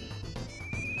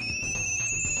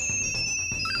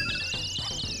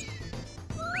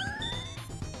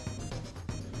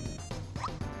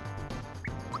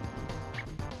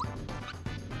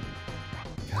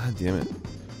 God damn it.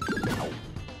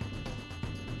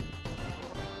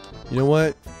 You know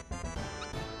what?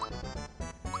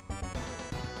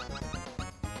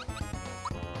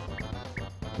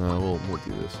 No, we'll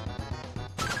do this.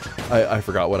 I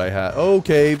forgot what I had.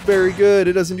 Okay, very good.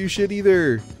 It doesn't do shit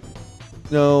either.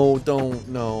 No, don't,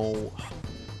 no.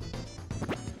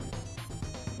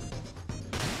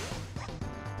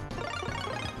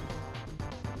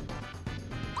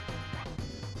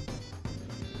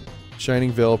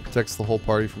 Shining Veil protects the whole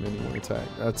party from any one attack.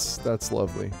 That's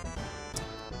lovely.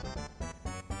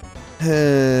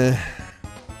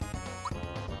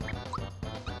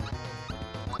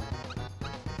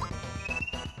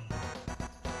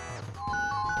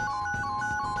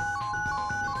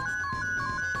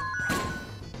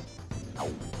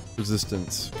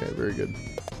 Resistance. Okay, very good.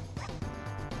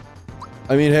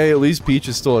 I mean, hey, at least Peach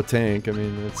is still a tank. I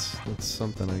mean, that's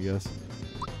something, I guess.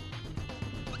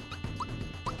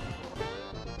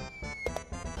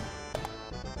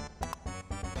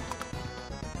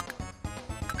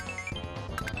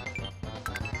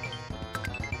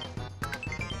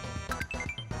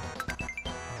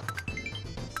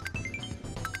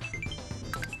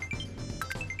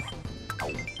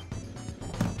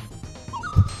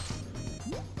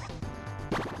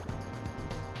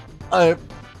 On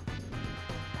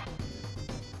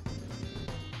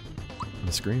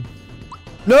the screen.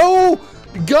 No!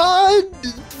 God!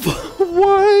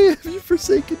 Why have you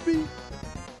forsaken me?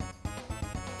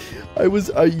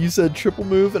 You said triple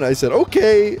move and I said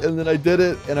okay, and then I did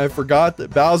it and I forgot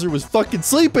that Bowser was fucking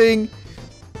sleeping!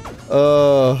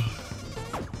 What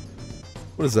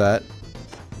is that?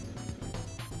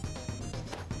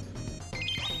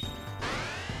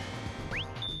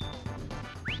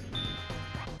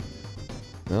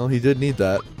 Well, he did need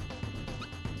that.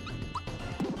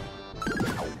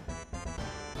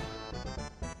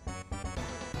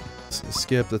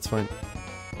 Skip, that's fine.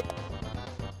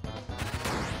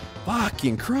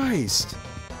 Fucking Christ!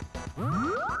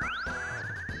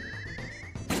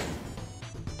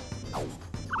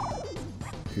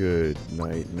 Good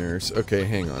night, nurse. Okay,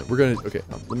 hang on. We're gonna— okay,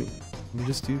 let me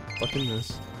just do fucking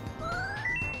this.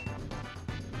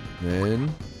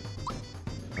 Then—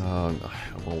 oh, no, I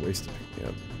don't want to waste it.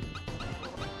 Yep.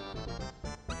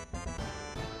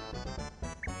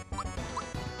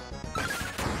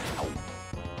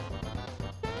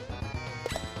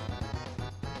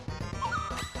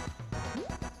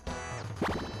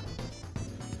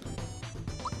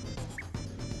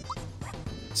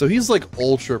 So he's like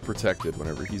ultra protected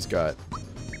whenever he's got—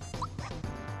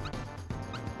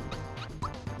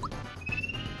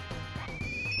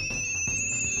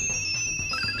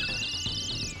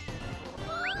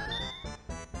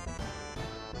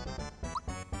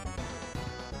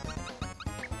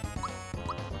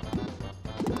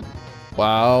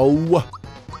 wow.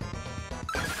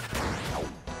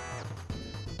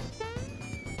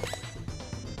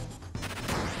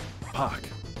 Fuck.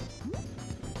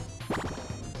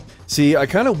 See, I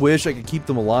kind of wish I could keep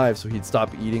them alive so he'd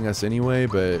stop eating us anyway,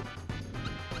 but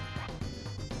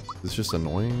it's just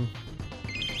annoying.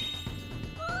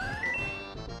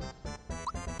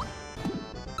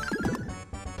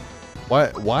 Why?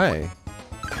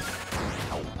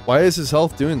 Why is his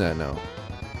health doing that now?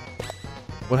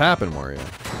 What happened, Mario?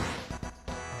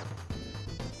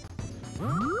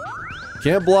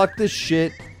 Can't block this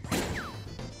shit.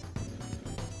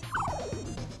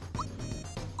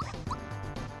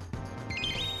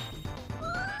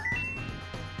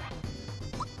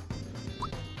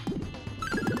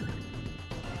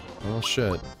 Oh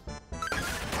shit.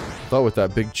 Thought with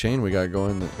that big chain we got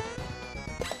going that—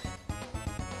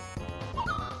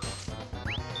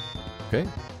 okay.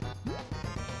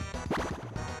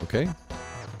 Okay.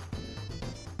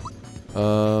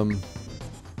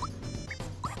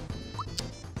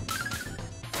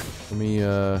 Let me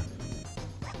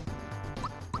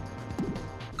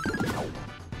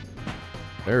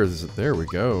There we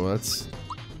go. That's...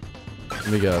 Let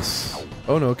me guess.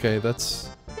 Oh no, okay, that's...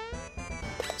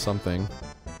 something.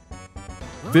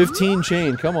 15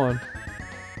 chain, come on.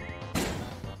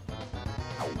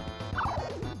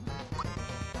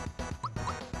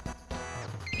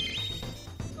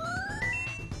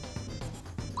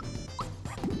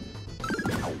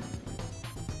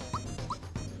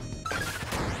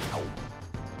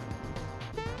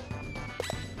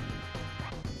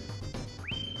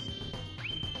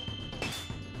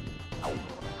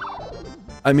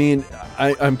 I mean,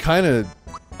 I'm kind of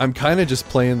just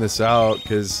playing this out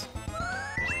because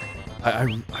I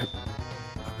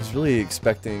was really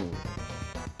expecting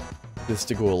this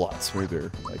to go a lot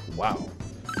smoother. Like, wow.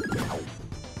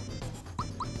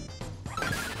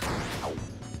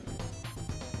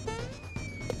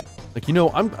 Like, you know,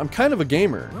 I'm kind of a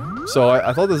gamer, so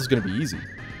I thought this was gonna be easy.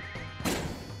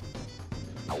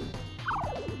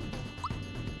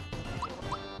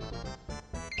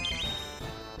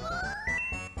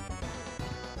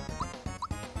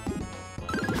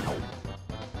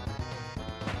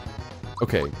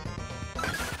 Okay.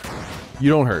 You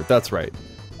don't hurt, that's right.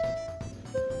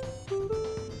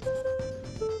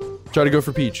 Try to go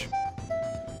for Peach.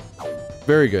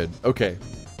 Very good, okay.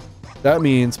 That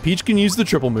means Peach can use the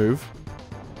triple move.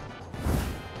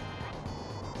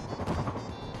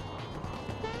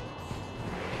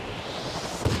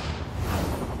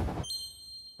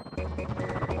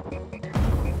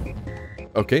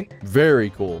 Okay,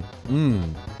 very cool.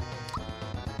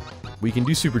 We can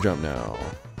do super jump now.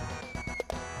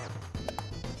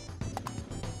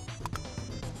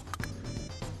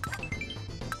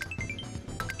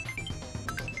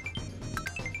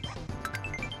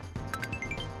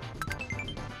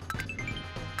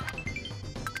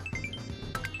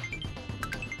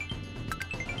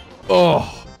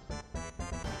 Oh,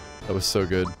 that was so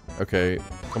good. Okay,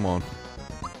 come on.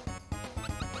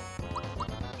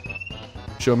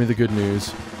 Show me the good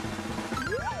news.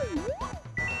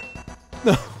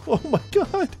 No, oh my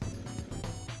god.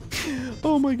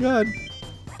 Oh my god.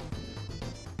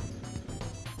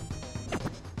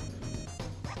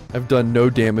 I've done no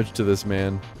damage to this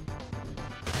man.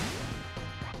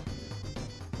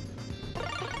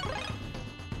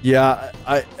 Yeah,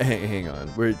 hang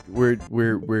on.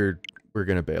 We're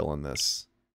gonna bail on this.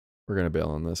 We're gonna bail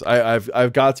on this.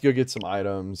 I've got to go get some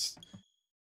items.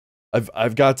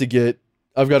 I've got to get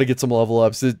some level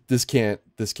ups. This can't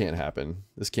happen.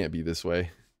 This can't be this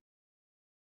way.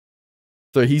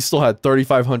 So he still had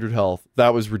 3,500 health.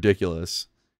 That was ridiculous.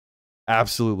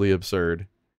 Absolutely absurd.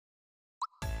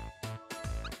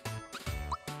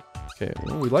 Okay,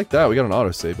 well, we like that. We got an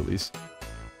autosave at least.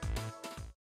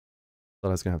 Thought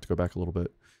I was gonna have to go back a little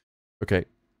bit. Okay,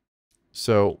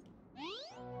 so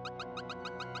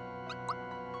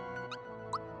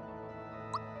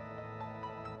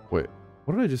wait,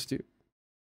 what did I just do?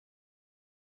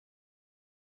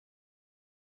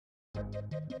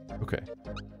 Okay.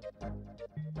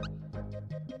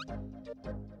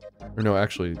 Or no,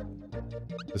 actually,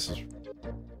 this is...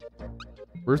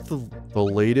 Where's the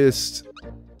latest...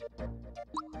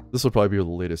 This will probably be where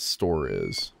the latest store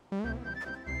is.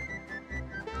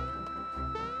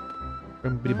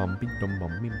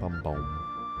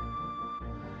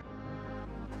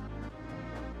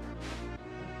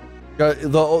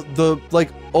 The like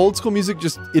old school music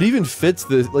just it even fits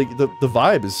the like the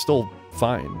vibe is still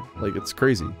fine. Like it's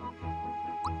crazy.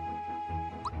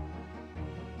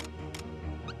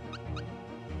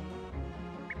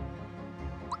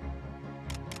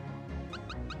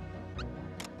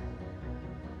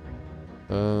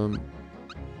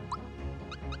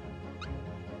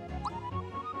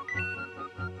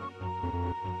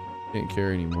 Can't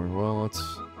carry anymore. Well, let's...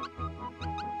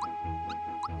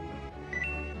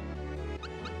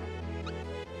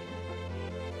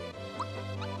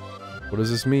 What does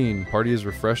this mean? Party is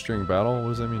refreshed during battle? What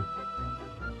does that mean?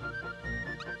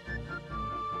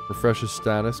 Refreshes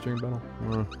status during battle?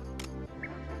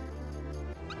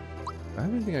 I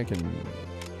don't think I can...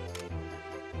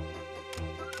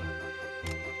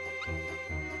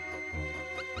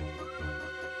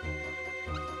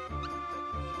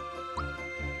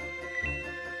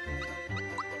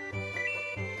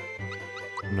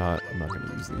 I'm not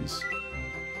gonna use these.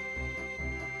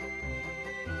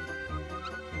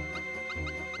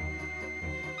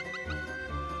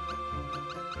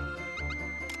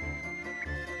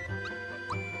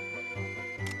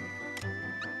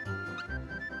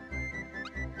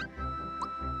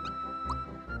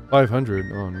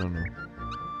 $500? Oh, no, no.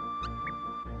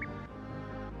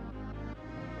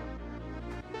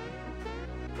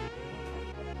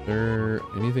 Is there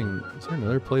anything... Is there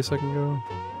another place I can go?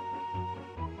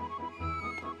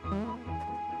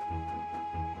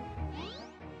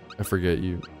 I forget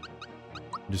you.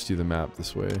 Just do the map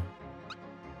this way.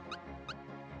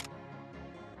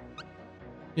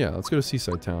 Yeah, let's go to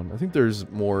Seaside Town. I think there's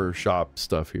more shop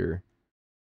stuff here.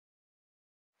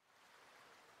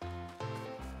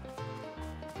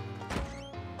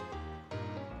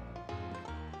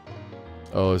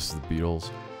 Oh, this is the Beatles.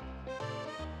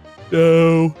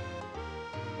 No!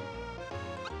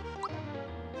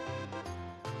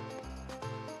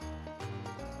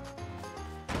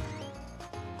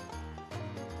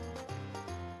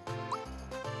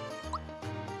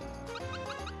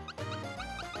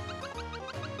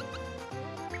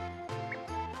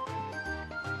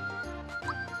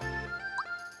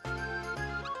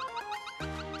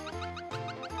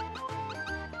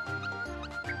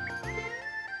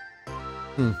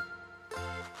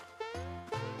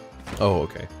 Oh,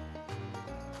 okay.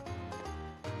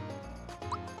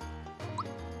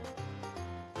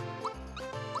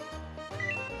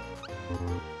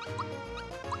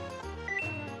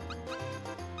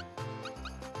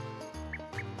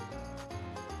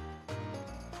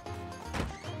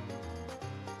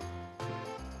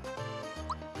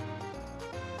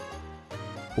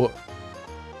 What?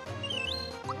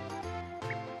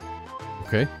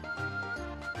 Okay.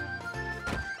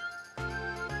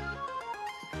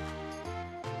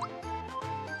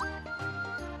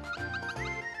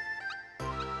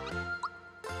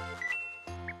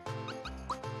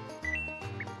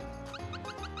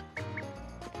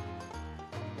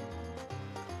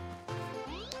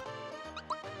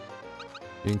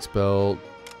 Ink spell.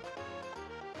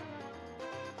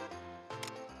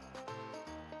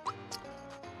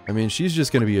 I mean, she's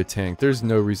just gonna be a tank. There's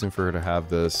no reason for her to have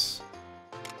this.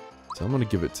 So I'm gonna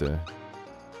give it to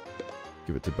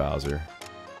Bowser.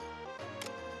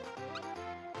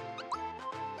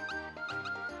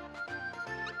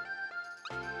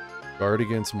 Guard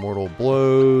against mortal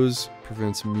blows.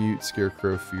 Prevents mute,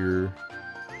 scarecrow fear.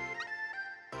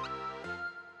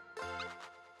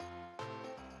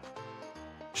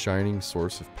 Shining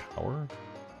source of power?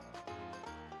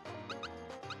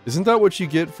 Isn't that what you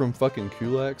get from fucking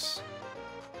Kulex?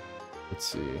 Let's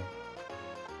see.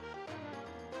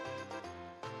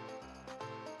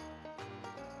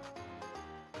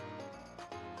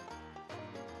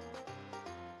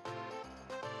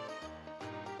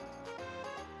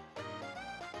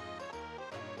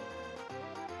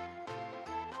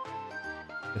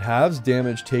 It halves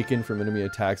damage taken from enemy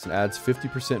attacks and adds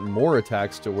 50% more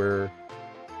attacks to where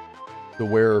the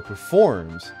wearer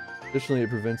performs. Additionally, it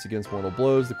prevents against mortal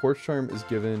blows. The Quartz Charm is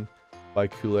given by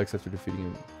Kulex after defeating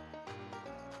him.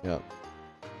 Yep.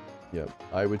 Yep.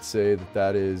 I would say that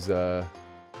that is, I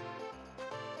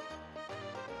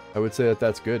would say that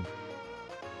that's good.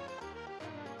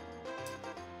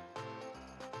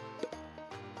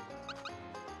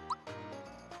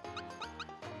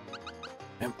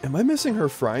 Am I missing her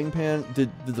frying pan? Did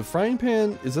the frying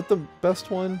pan, is that the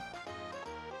best one?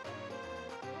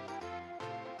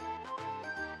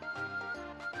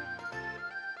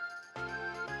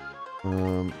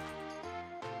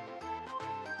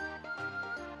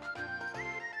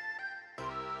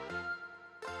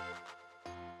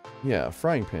 Yeah,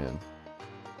 frying pan.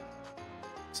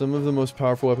 Some of the most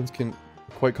powerful weapons can be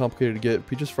quite complicated to get.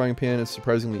 Peach's frying pan is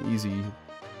surprisingly easy. You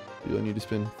don't need to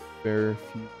spend fair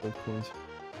few gold coins.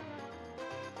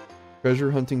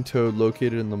 Treasure hunting toad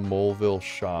located in the Moleville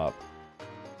shop.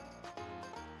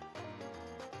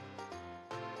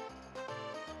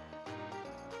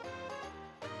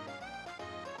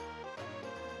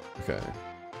 Okay.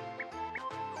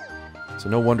 So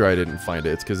no wonder I didn't find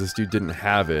it. It's because this dude didn't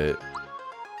have it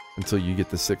until you get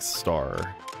the 6th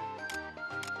star.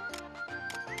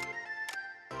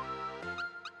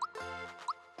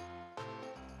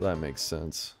 That makes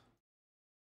sense.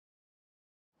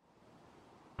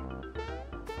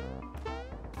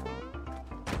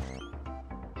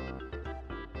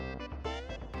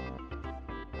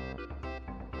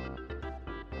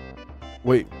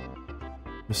 Wait.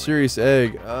 Mysterious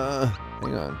egg.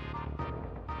 Hang on.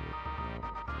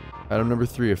 Item number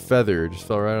 3, a feather. Just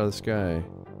fell right out of the sky.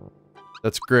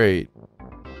 That's great.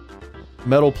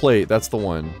 Metal plate. That's the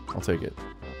one. I'll take it.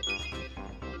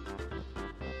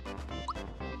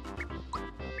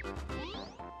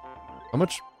 How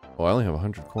much? Oh, I only have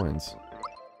 100 coins.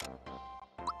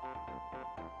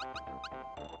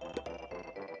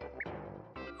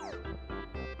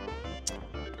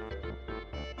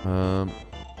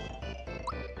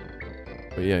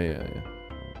 But yeah.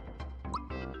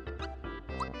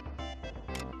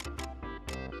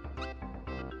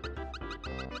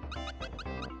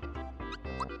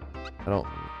 I don't.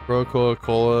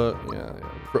 Coca-Cola. Yeah.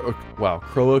 Wow.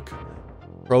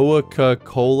 Coca-Cola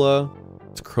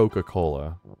It's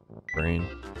Coca-Cola. Brain.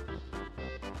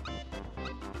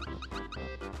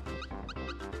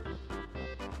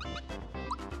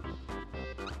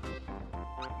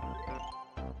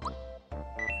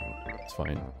 It's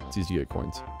fine. It's easy to get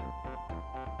coins.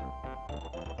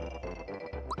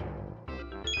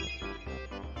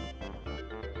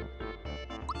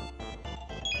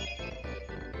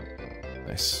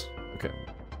 Nice. Okay.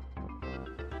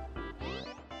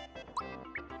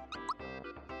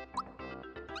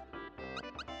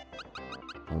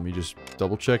 Let me just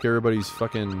double check everybody's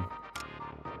fucking...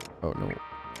 Oh, no.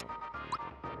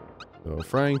 So,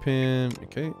 frying pan.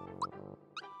 Okay.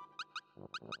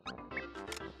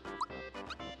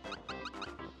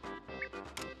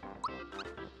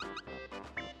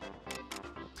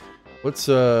 What's,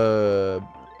 the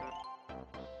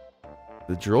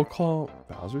drill call?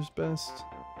 Bowser's best?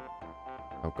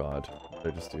 Oh god. What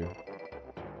did I just do?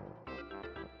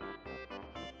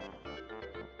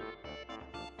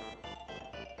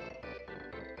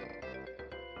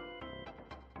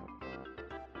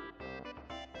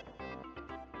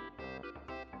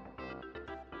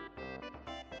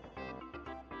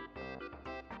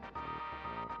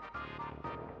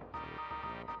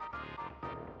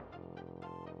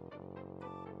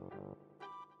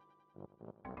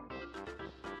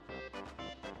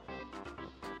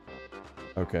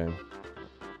 Okay.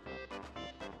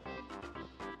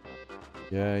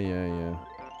 Yeah.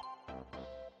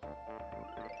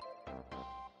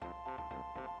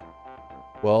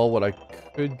 Well, what I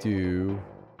could do...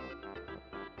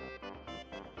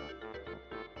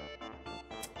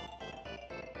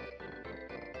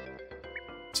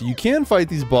 So you can fight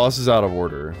these bosses out of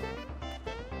order.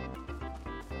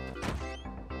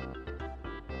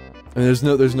 And there's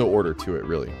no order to it,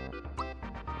 really.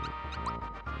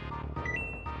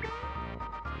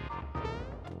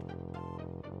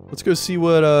 Let's go see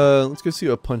what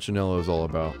Punchinello is all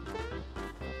about.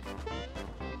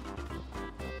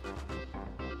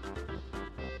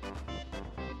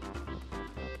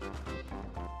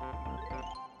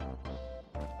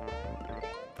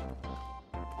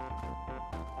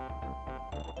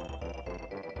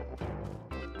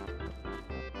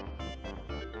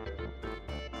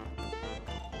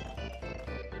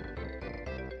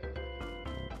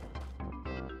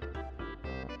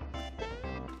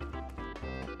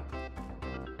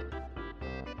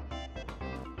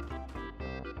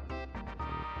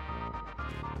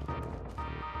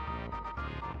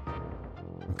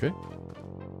 Okay.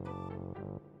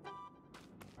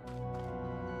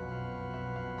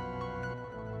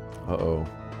 Uh-oh.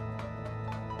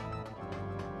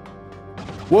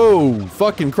 Whoa!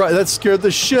 Fucking Christ, that scared the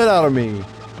shit out of me!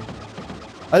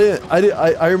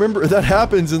 I remember that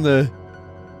happens in the...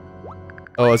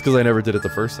 Oh, it's because I never did it the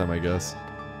first time, I guess.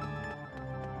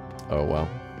 Oh, wow.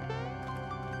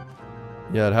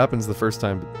 Yeah, it happens the first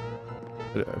time,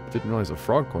 but I didn't realize a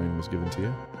frog coin was given to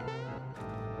you.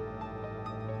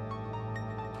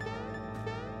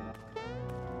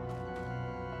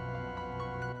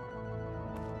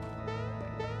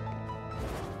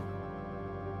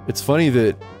 It's funny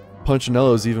that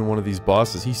Punchinello is even one of these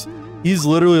bosses. He's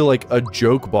literally like a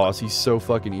joke boss. He's so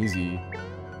fucking easy.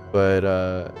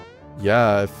 But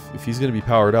yeah, if he's gonna be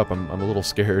powered up, I'm a little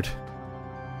scared.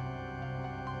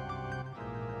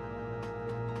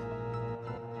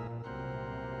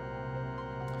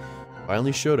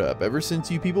 Finally showed up. Ever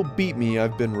since you people beat me,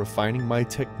 I've been refining my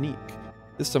technique.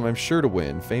 This time I'm sure to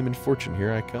win. Fame and fortune,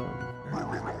 here I come.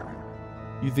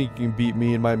 You think you can beat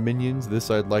me and my minions? This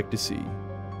I'd like to see.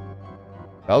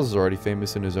 Bowser's already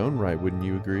famous in his own right, wouldn't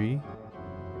you agree?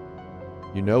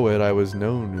 You know it, I was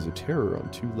known as a terror on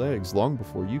two legs long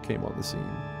before you came on the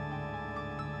scene.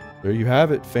 There you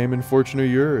have it, fame and fortune are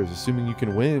yours, assuming you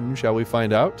can win, shall we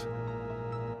find out?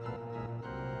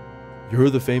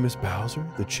 You're the famous Bowser,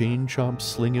 the chain chomp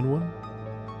slinging one?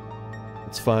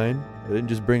 It's fine, I didn't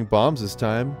just bring bombs this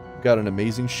time, I've got an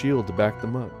amazing shield to back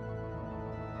them up.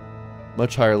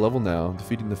 Much higher level now.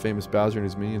 Defeating the famous Bowser and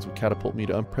his minions would catapult me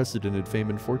to unprecedented fame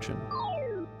and fortune.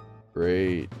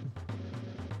 Great.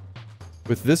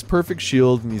 With this perfect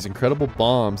shield and these incredible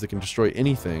bombs that can destroy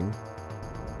anything,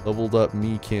 leveled up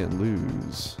me can't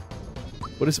lose.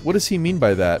 What does he mean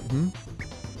by that?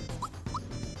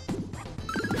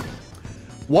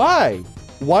 Why?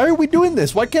 Why are we doing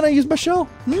this? Why can't I use my shell?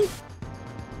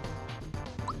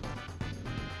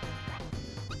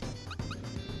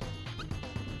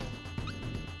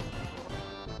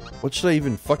 What should I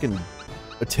even fucking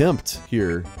attempt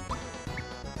here?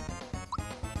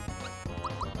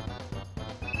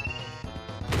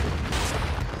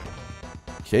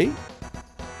 Okay.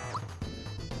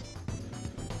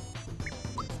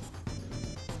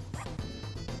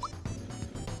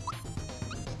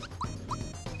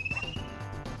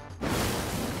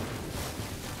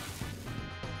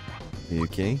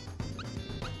 Okay.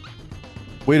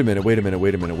 Wait a minute, wait a minute,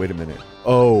 wait a minute, wait a minute.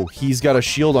 Oh, he's got a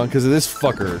shield on because of this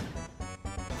fucker.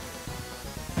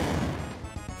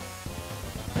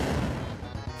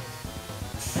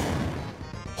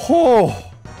 Oh!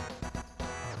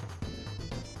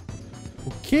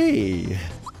 Okay.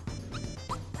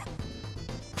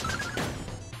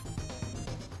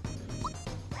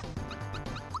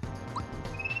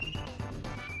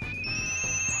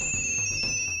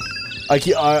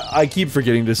 I keep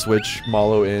forgetting to switch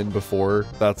Malo in before.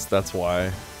 That's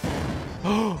why.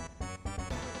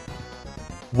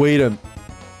 Wait a...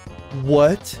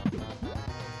 What?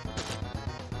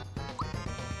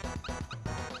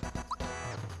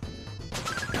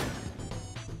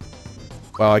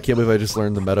 Wow, I can't believe I just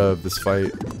learned the meta of this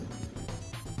fight.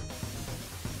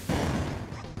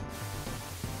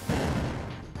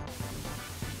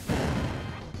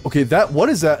 Okay, what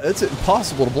is that? It's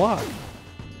impossible to block.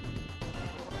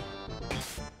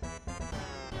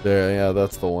 There, yeah,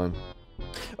 that's the one.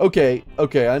 Okay,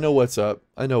 okay, I know what's up.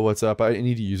 I know what's up. I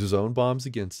need to use his own bombs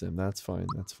against him. That's fine,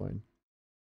 that's fine.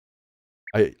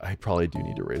 I probably do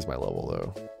need to raise my level,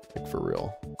 though. Like, for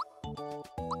real.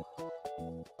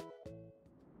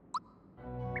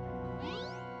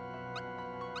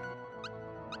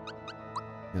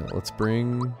 Yeah, let's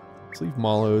leave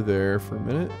Malo there for a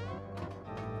minute.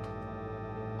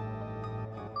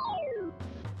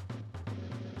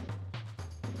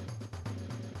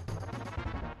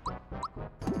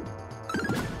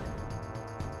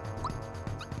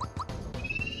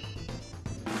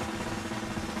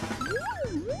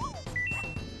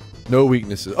 No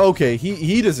weaknesses. Okay,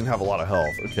 he doesn't have a lot of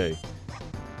health. Okay.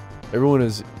 Everyone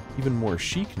is even more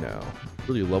chic now.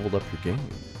 Really leveled up your game.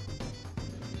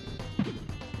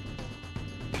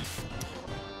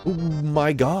 Oh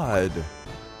my god.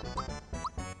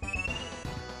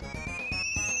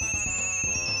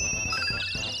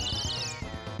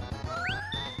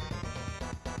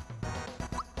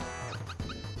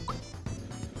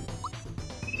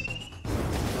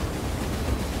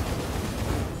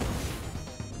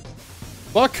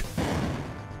 Fuck!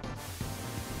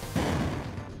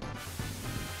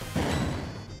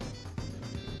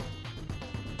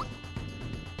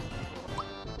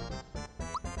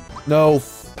 No.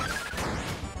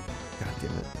 God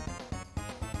damn it.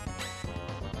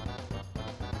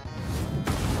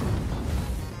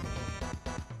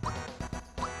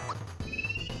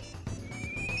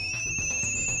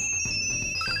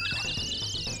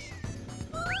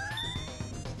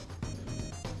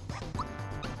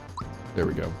 There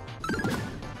we go.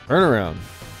 Turn around.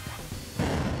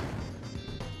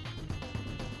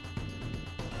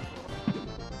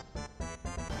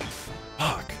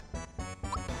 Fuck.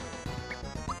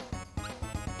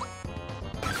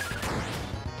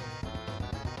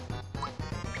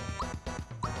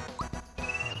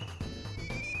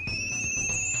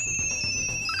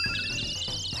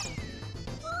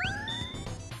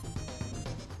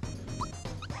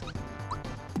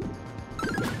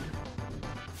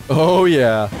 Oh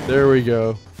yeah, there we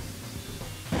go.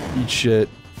 Eat shit.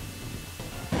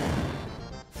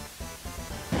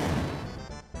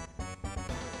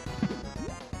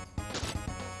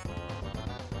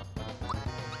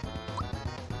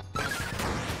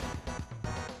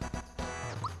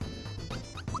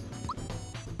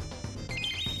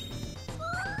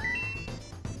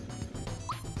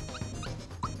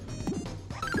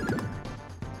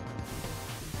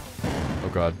 Oh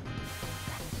god.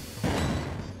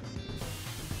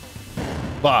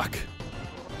 Fuck.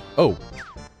 Oh.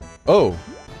 Oh.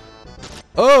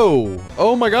 Oh!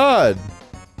 Oh my god!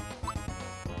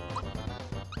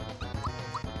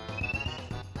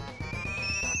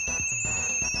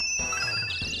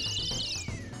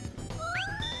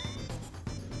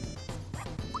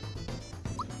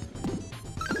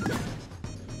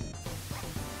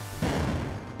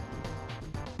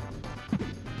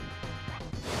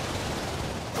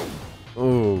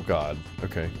 Oh god.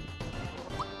 Okay.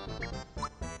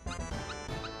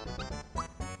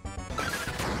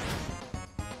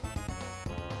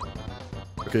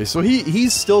 Okay, so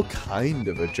he's still kind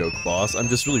of a joke boss. I'm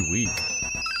just really weak.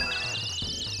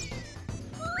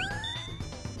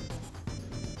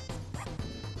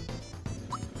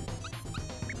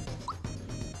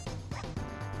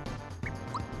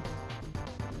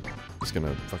 Just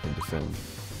gonna fucking defend.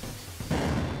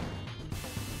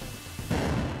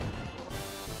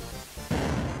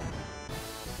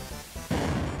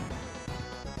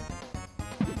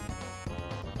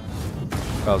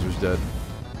 Bowser's dead.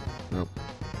 Nope.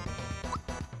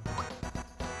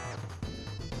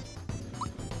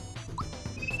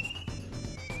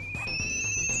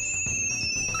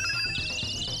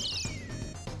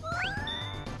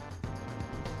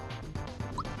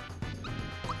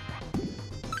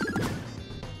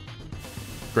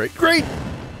 great. Great!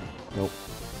 Nope.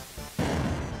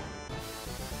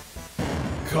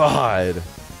 God.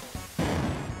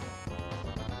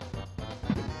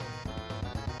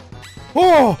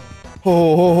 Oh!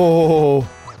 Oh!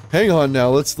 Hang on now.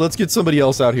 Let's get somebody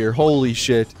else out here. Holy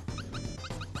shit.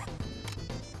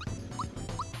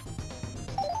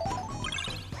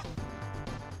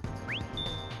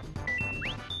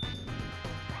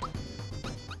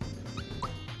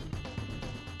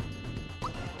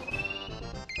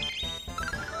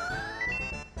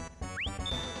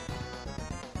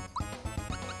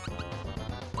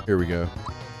 Here we go.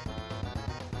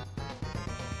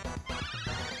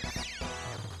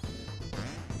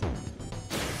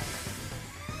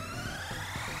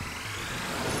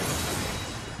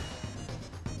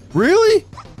 Really?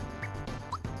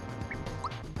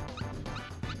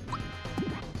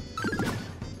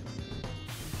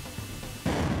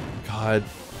 God.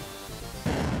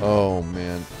 Oh,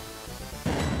 man.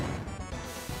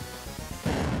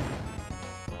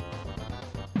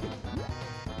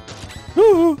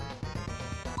 Woo!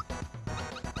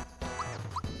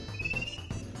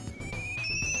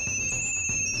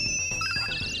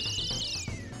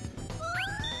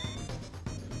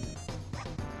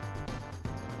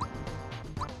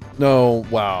 No,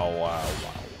 wow.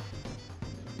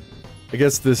 I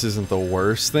guess this isn't the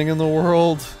worst thing in the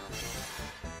world.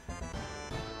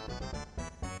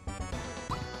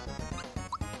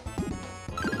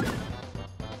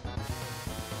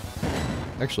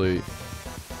 Actually...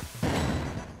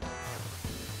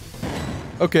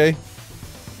 Okay.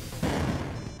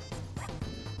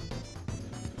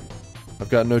 I've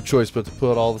got no choice but to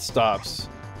put all the stops.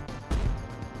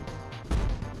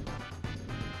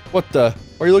 What the?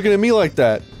 Why are you looking at me like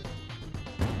that?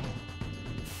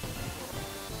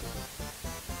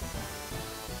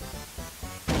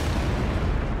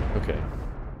 Okay.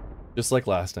 Just like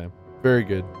last time. Very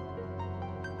good.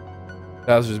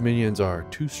 Bowser's minions are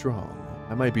too strong.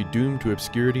 I might be doomed to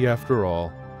obscurity after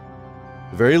all.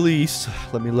 At the very least,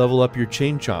 let me level up your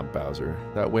Chain Chomp, Bowser.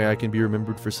 That way I can be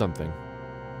remembered for something.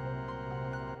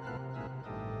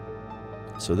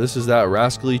 So this is that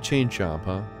rascally Chain Chomp,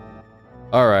 huh?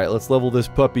 Alright, let's level this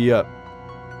puppy up.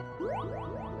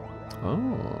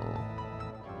 Oh.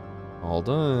 All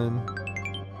done.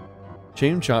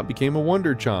 Chain Chomp became a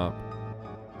Wonder Chomp.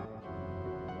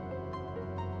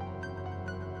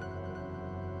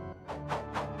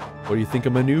 What do you think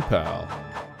of my new pal?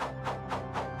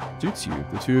 Suits you.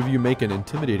 The two of you make an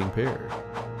intimidating pair.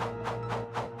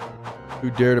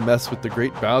 Who dare to mess with the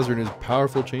great Bowser and his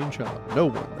powerful Chain Chomp? No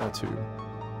one, that's who.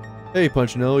 Hey,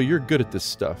 Punchinello, you're good at this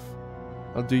stuff.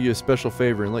 I'll do you a special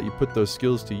favor and let you put those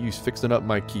skills to use fixing up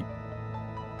my keep.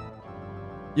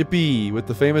 Yippee! With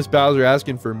the famous Bowser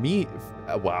asking for me...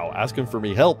 Wow, asking for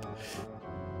me help.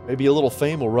 Maybe a little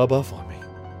fame will rub off on me.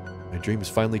 My dream has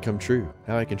finally come true.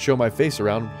 Now I can show my face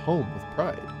around home with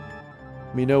pride.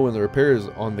 Let me know when the repairs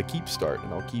on the keep start,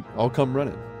 and I'll come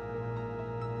running.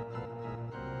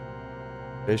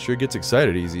 It sure gets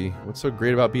excited easy. What's so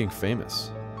great about being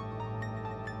famous?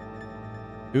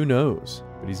 Who knows?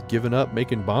 But he's given up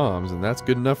making bombs, and that's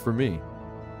good enough for me.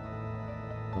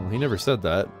 Well, he never said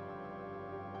that.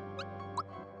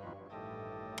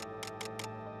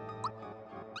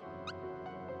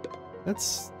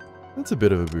 That's a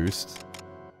bit of a boost.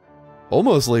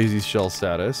 Almost lazy shell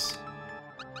status.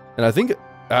 And I think,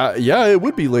 yeah, it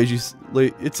would be lazy.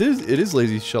 It is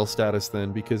lazy shell status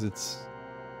then, because it's.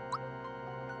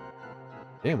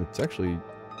 Damn, it's actually.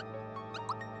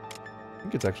 I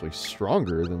think it's actually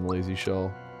stronger than lazy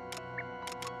shell.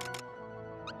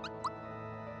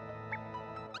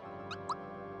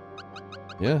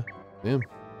 Yeah, damn.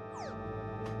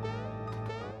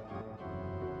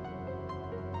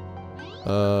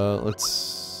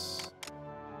 Let's...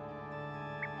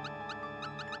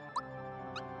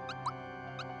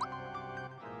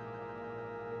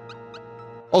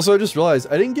 Also, I just realized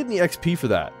I didn't get any XP for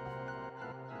that.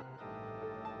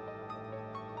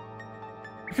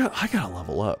 I gotta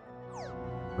level up,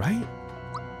 right?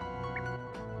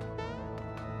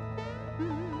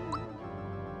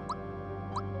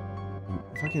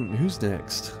 Fucking, who's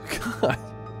next? God.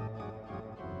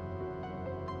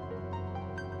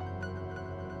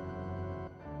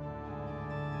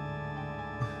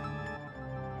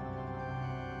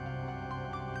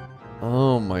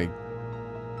 Oh my.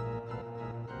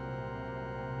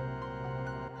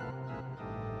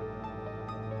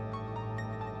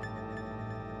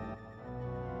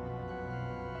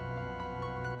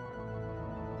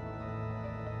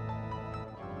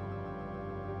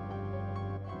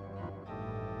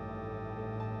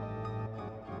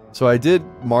 So I did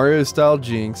Mario style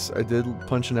Jinx, I did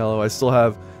Punchinello, I still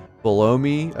have Below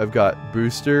me, I've got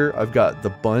Booster, I've got the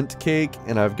Bunt Cake,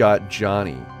 and I've got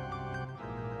Johnny.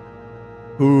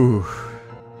 Ooh.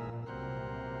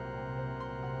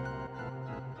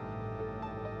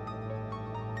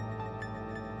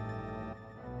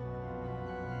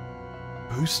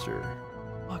 Booster.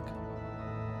 Fuck.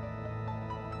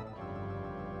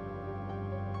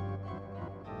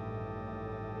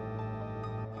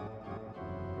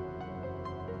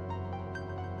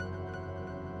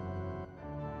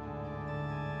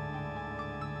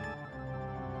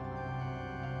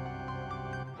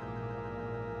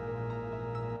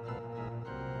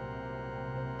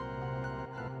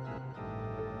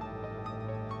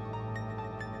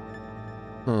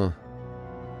 Huh.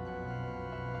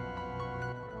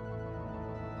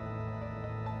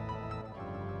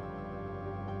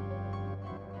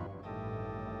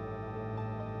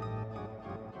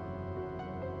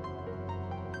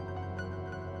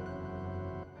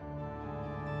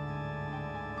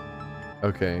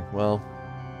 Okay, well.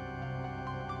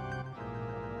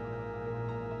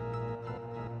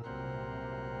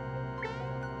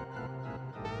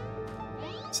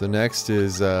 So next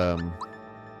is, wow,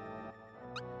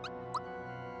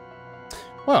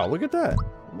 look at that.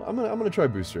 I'm gonna try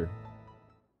Booster.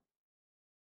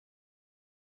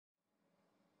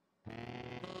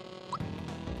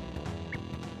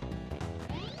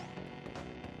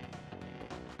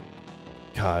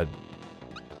 God.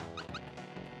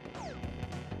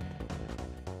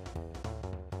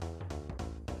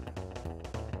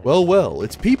 Well, well,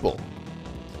 it's people.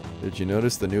 Did you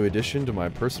notice the new addition to my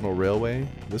personal railway?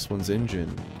 This one's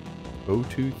engine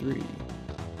 023.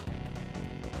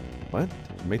 What?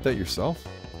 Did you make that yourself?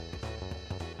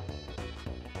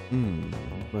 You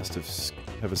must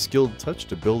have a skilled touch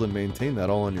to build and maintain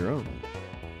that all on your own.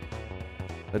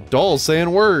 That doll's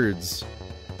saying words!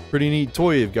 Pretty neat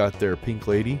toy you've got there, Pink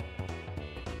Lady.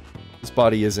 This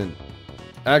body isn't...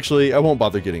 Actually, I won't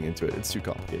bother getting into it. It's too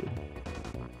complicated.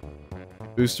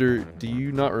 Booster, do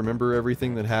you not remember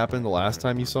everything that happened the last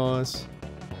time you saw us?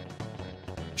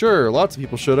 Sure, lots of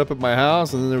people showed up at my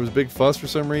house and then there was a big fuss for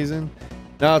some reason.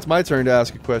 Now it's my turn to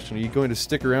ask a question. Are you going to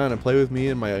stick around and play with me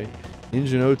in my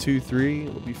Engine 023?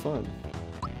 It'll be fun.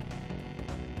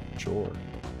 Sure.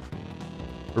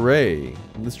 Hooray!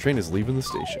 And this train is leaving the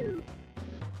station.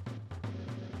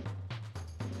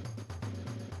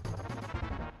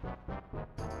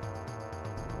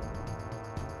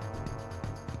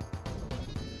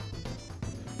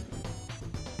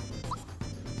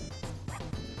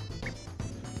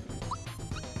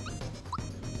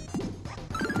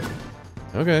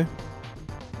 Okay.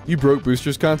 You broke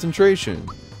Booster's concentration.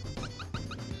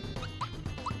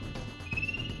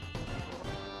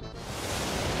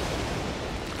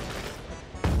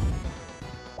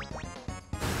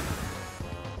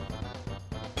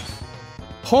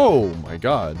 Oh my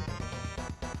god.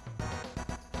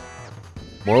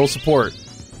 Moral support.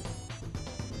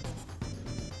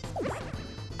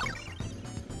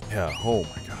 Yeah, oh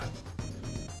my god.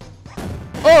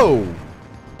 Oh!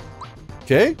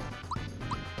 Okay.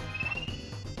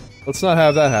 Let's not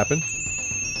have that happen.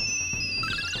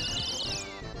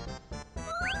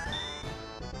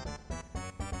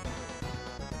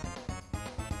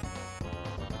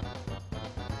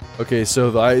 Okay,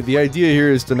 so the idea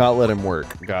here is to not let him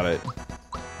work. Got it.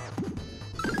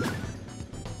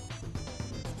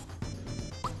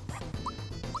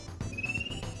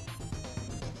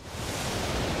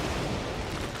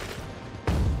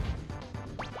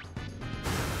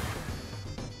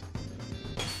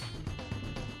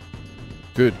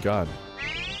 Good God.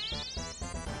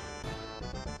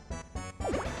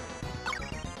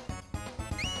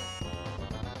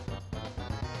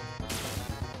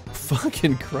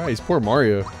 Fucking Christ, poor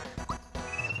Mario.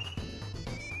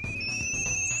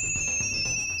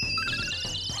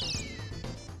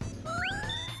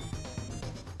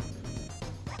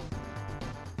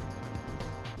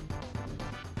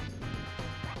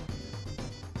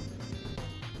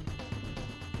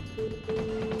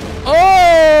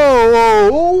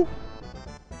 Oh!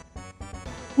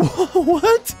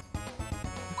 What?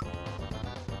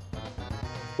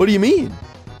 What do you mean?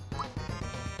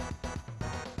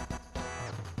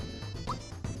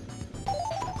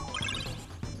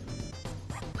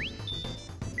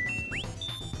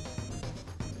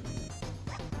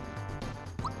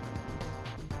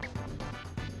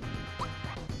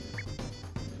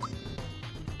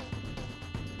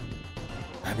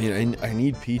 I mean, I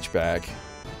need Peach back.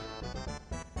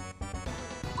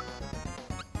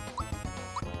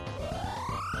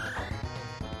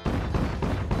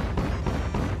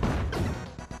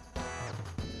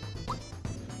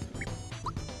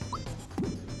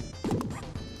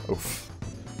 Oof.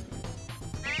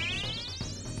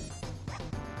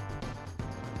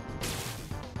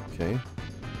 Okay.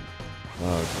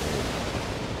 Okay.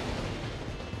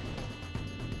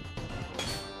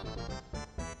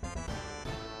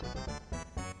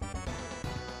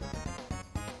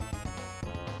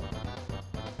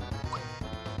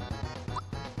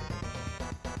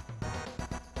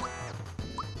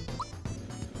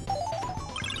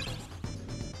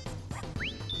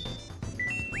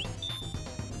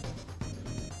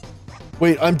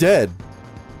 Wait, I'm dead.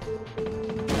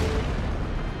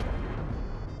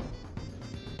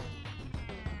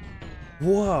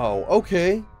 Wow,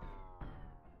 okay.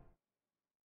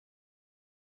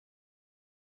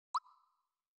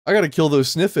 I gotta kill those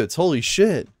sniffets, holy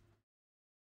shit.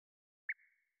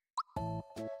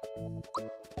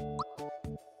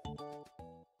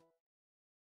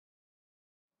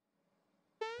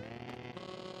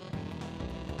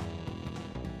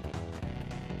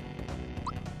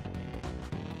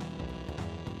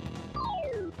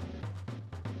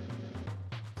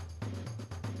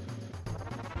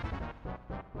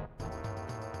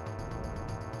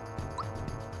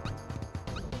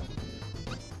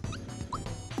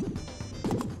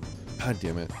 God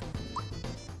damn it.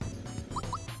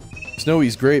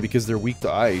 Snowy's great because they're weak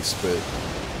to ice, but...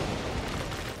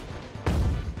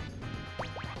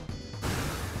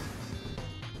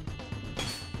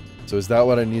 So is that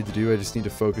what I need to do? I just need to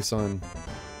focus on...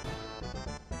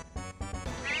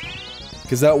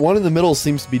 Because that one in the middle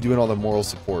seems to be doing all the moral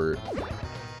support.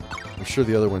 I'm sure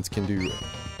the other ones can do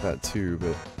that too,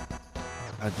 but...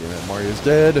 God damn it, Mario's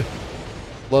dead!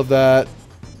 Love that!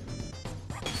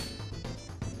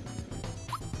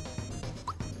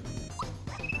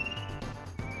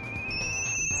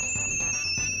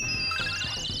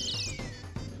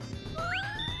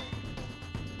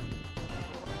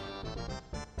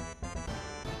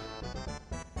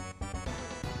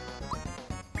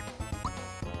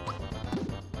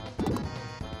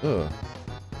 Ugh.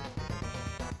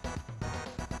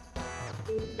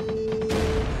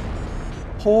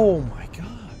 Oh my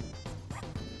god.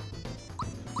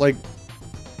 Like...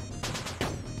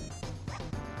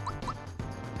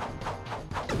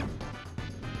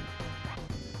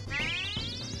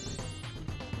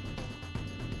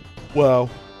 Wow.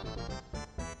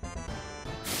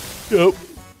 Nope.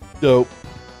 Nope.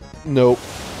 Nope.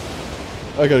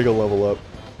 I gotta go level up.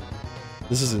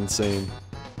 This is insane.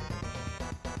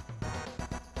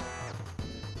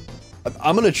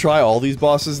 I'm gonna try all these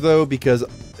bosses though, because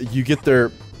you get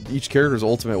their each character's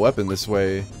ultimate weapon this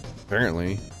way,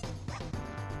 apparently.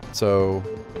 So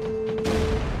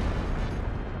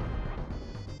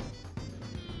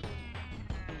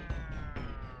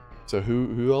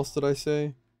who else did I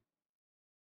say?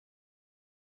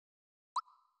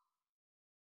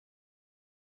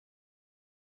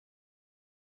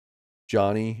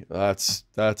 Johnny. That's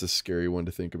a scary one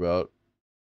to think about.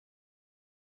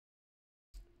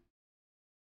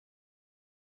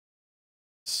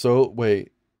 So,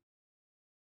 wait.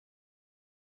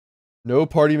 No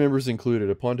party members included.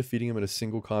 Upon defeating him in a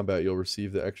single combat, you'll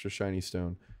receive the extra shiny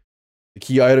stone. The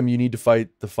key item you need to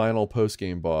fight the final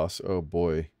post-game boss. Oh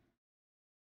boy.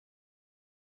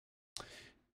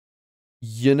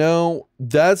 You know,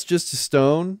 that's just a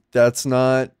stone. That's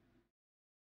not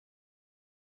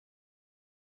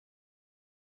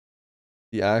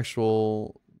the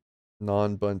actual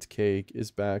non-bunt cake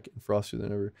is back and frostier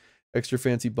than ever. Extra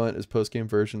fancy bunt is post-game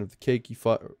version of the cake you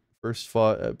first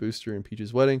fought at Booster and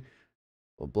Peach's wedding.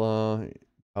 Blah blah.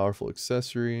 Powerful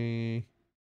accessory.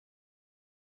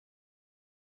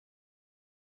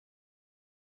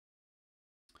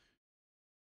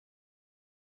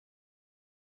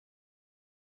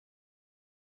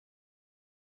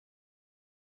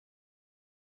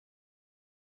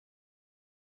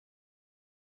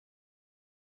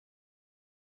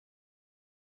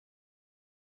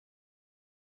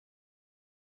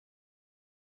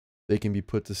 They can be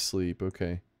put to sleep.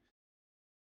 Okay.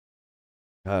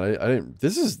 God, I didn't.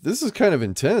 This is kind of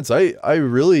intense. I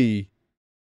really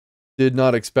did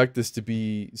not expect this to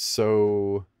be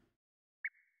so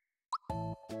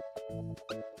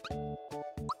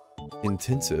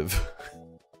intensive.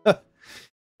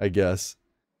 I guess.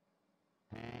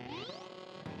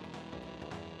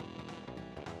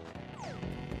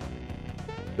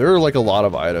 There are like a lot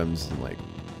of items and like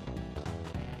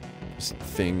just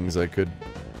things I could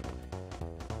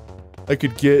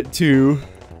get to.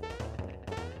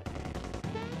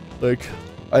 Like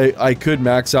I could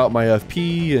max out my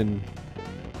FP and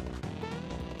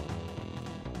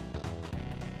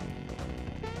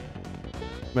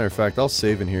matter of fact, I'll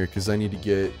save in here because I need to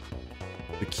get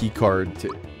the key card to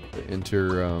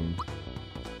enter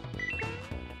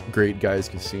Great Guys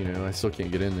Casino. I still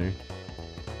can't get in there.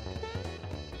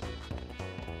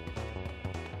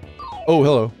 Oh,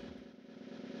 hello.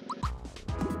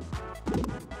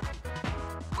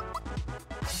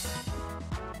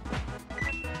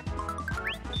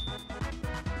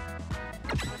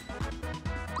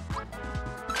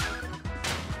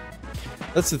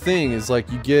 That's the thing, is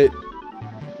like you get...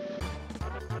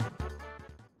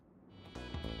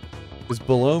 Because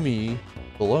below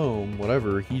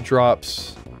whatever, he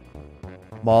drops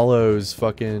Malo's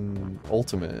fucking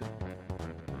ultimate.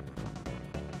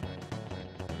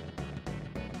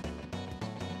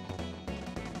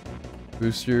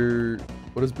 Booster...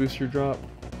 What does Booster drop?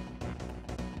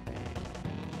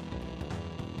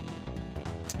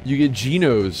 You get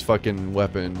Gino's fucking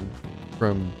weapon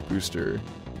from Booster.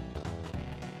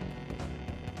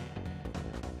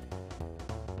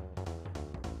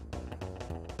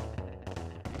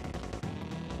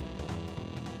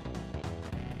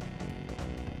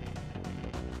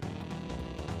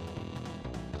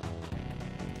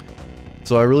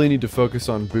 So I really need to focus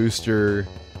on Booster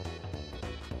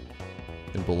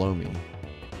and below me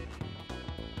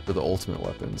for the ultimate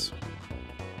weapons.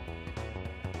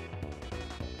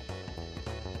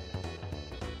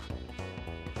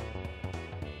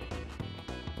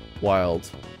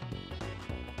 Wild.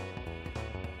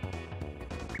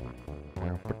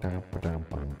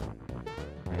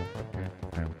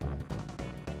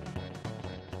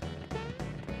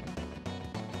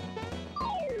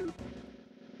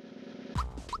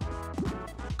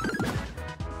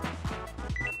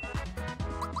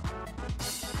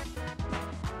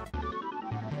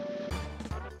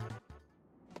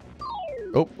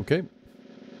 Oh, okay.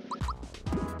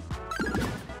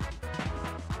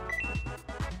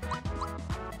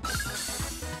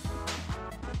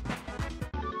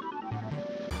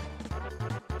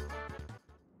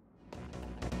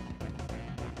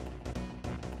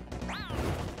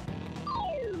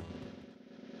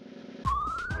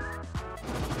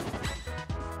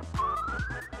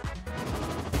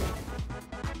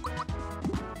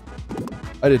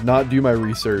 I did not do my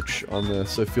research on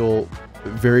this. I feel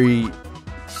very...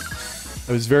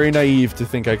 I was very naive to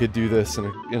think I could do this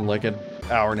in like an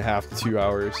hour and a half to 2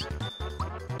 hours.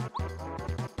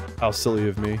 How silly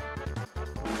of me.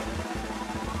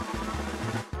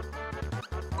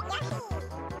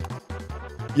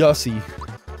 Yossi.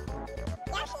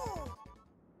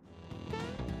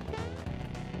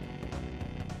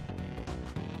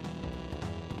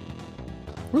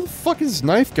 Where the fuck is this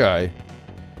knife guy?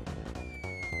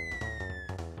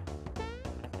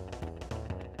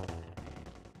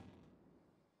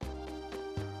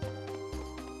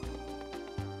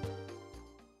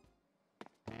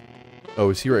 Oh,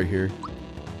 is he right here?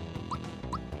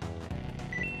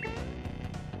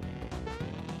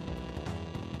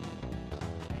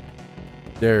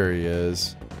 There he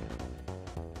is.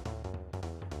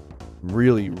 I'm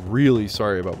really, really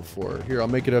sorry about before. Here, I'll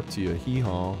make it up to you.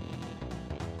 Hee-haw.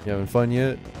 You having fun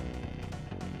yet?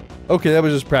 Okay, that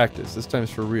was just practice. This time's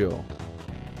for real.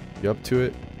 You up to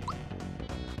it?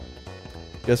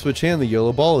 Guess which hand the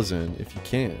yellow ball is in, if you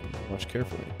can. Watch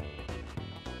carefully.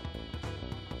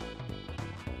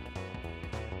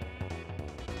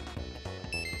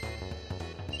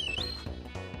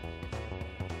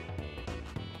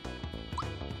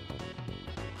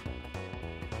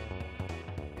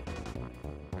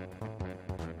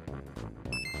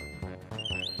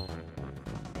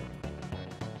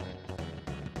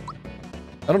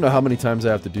 I don't know how many times I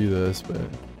have to do this, but...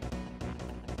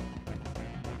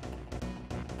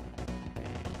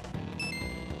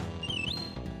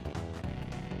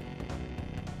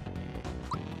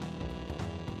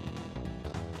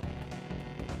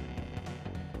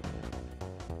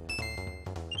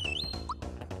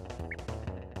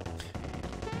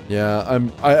 Yeah,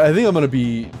 I think I'm gonna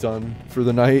be done for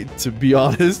the night, to be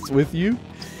honest with you.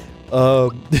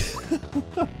 I'm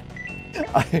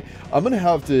gonna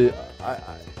have to...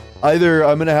 Either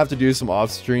I'm gonna have to do some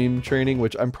off-stream training,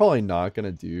 which I'm probably not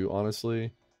gonna do,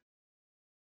 honestly.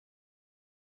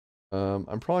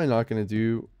 I'm probably not gonna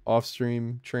do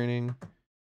off-stream training.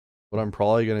 What I'm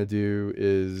probably gonna do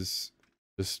is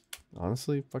just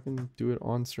honestly fucking do it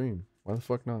on stream. Why the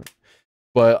fuck not?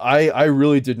 But I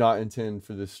really did not intend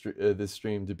for this this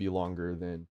stream to be longer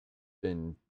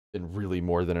than really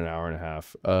more than an hour and a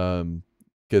half.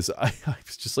 Because I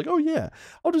was just like, oh yeah,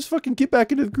 I'll just fucking get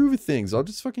back into the groove of things. I'll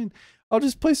just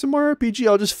play some Mario RPG.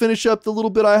 I'll just finish up the little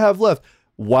bit I have left.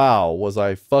 Wow, was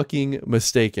I fucking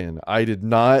mistaken. I did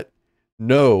not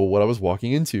know what I was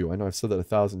walking into. I know I've said that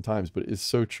 1,000 times, but it's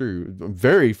so true. I'm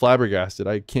very flabbergasted.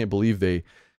 I can't believe they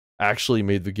actually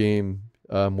made the game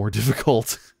more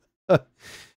difficult.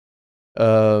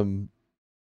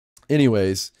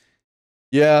 Anyways,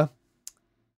 yeah.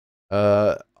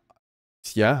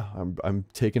 yeah, I'm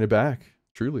taken aback,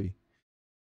 truly.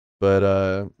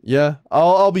 But yeah,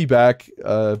 I'll be back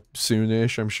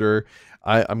soonish, I'm sure.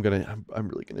 I'm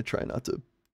really gonna try not to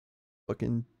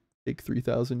fucking take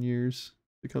 3,000 years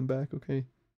to come back, okay?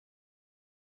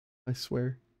 I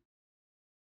swear.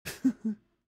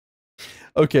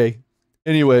 Okay.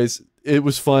 Anyways, it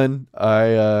was fun.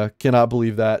 I cannot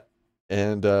believe that.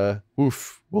 And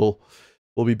oof, we'll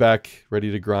be back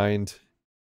ready to grind.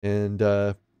 And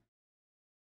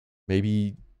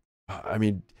maybe I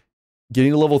mean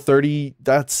getting to level 30,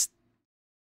 that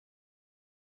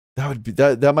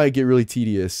might get really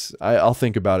tedious. I'll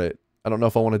think about it. I don't know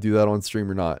if I want to do that on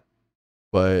stream or not.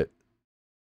 But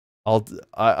I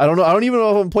don't know. I don't even know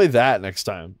if I'm gonna play that next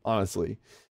time, honestly.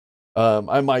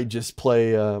 I might just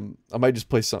play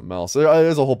something else.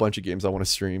 There's a whole bunch of games I want to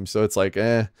stream, so it's like,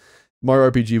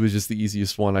 Mario RPG was just the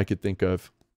easiest one I could think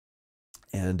of.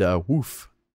 And woof,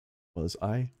 was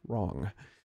I wrong?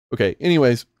 Okay,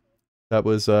 anyways, that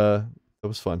was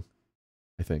fun,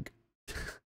 I think.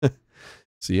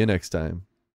 See you next time.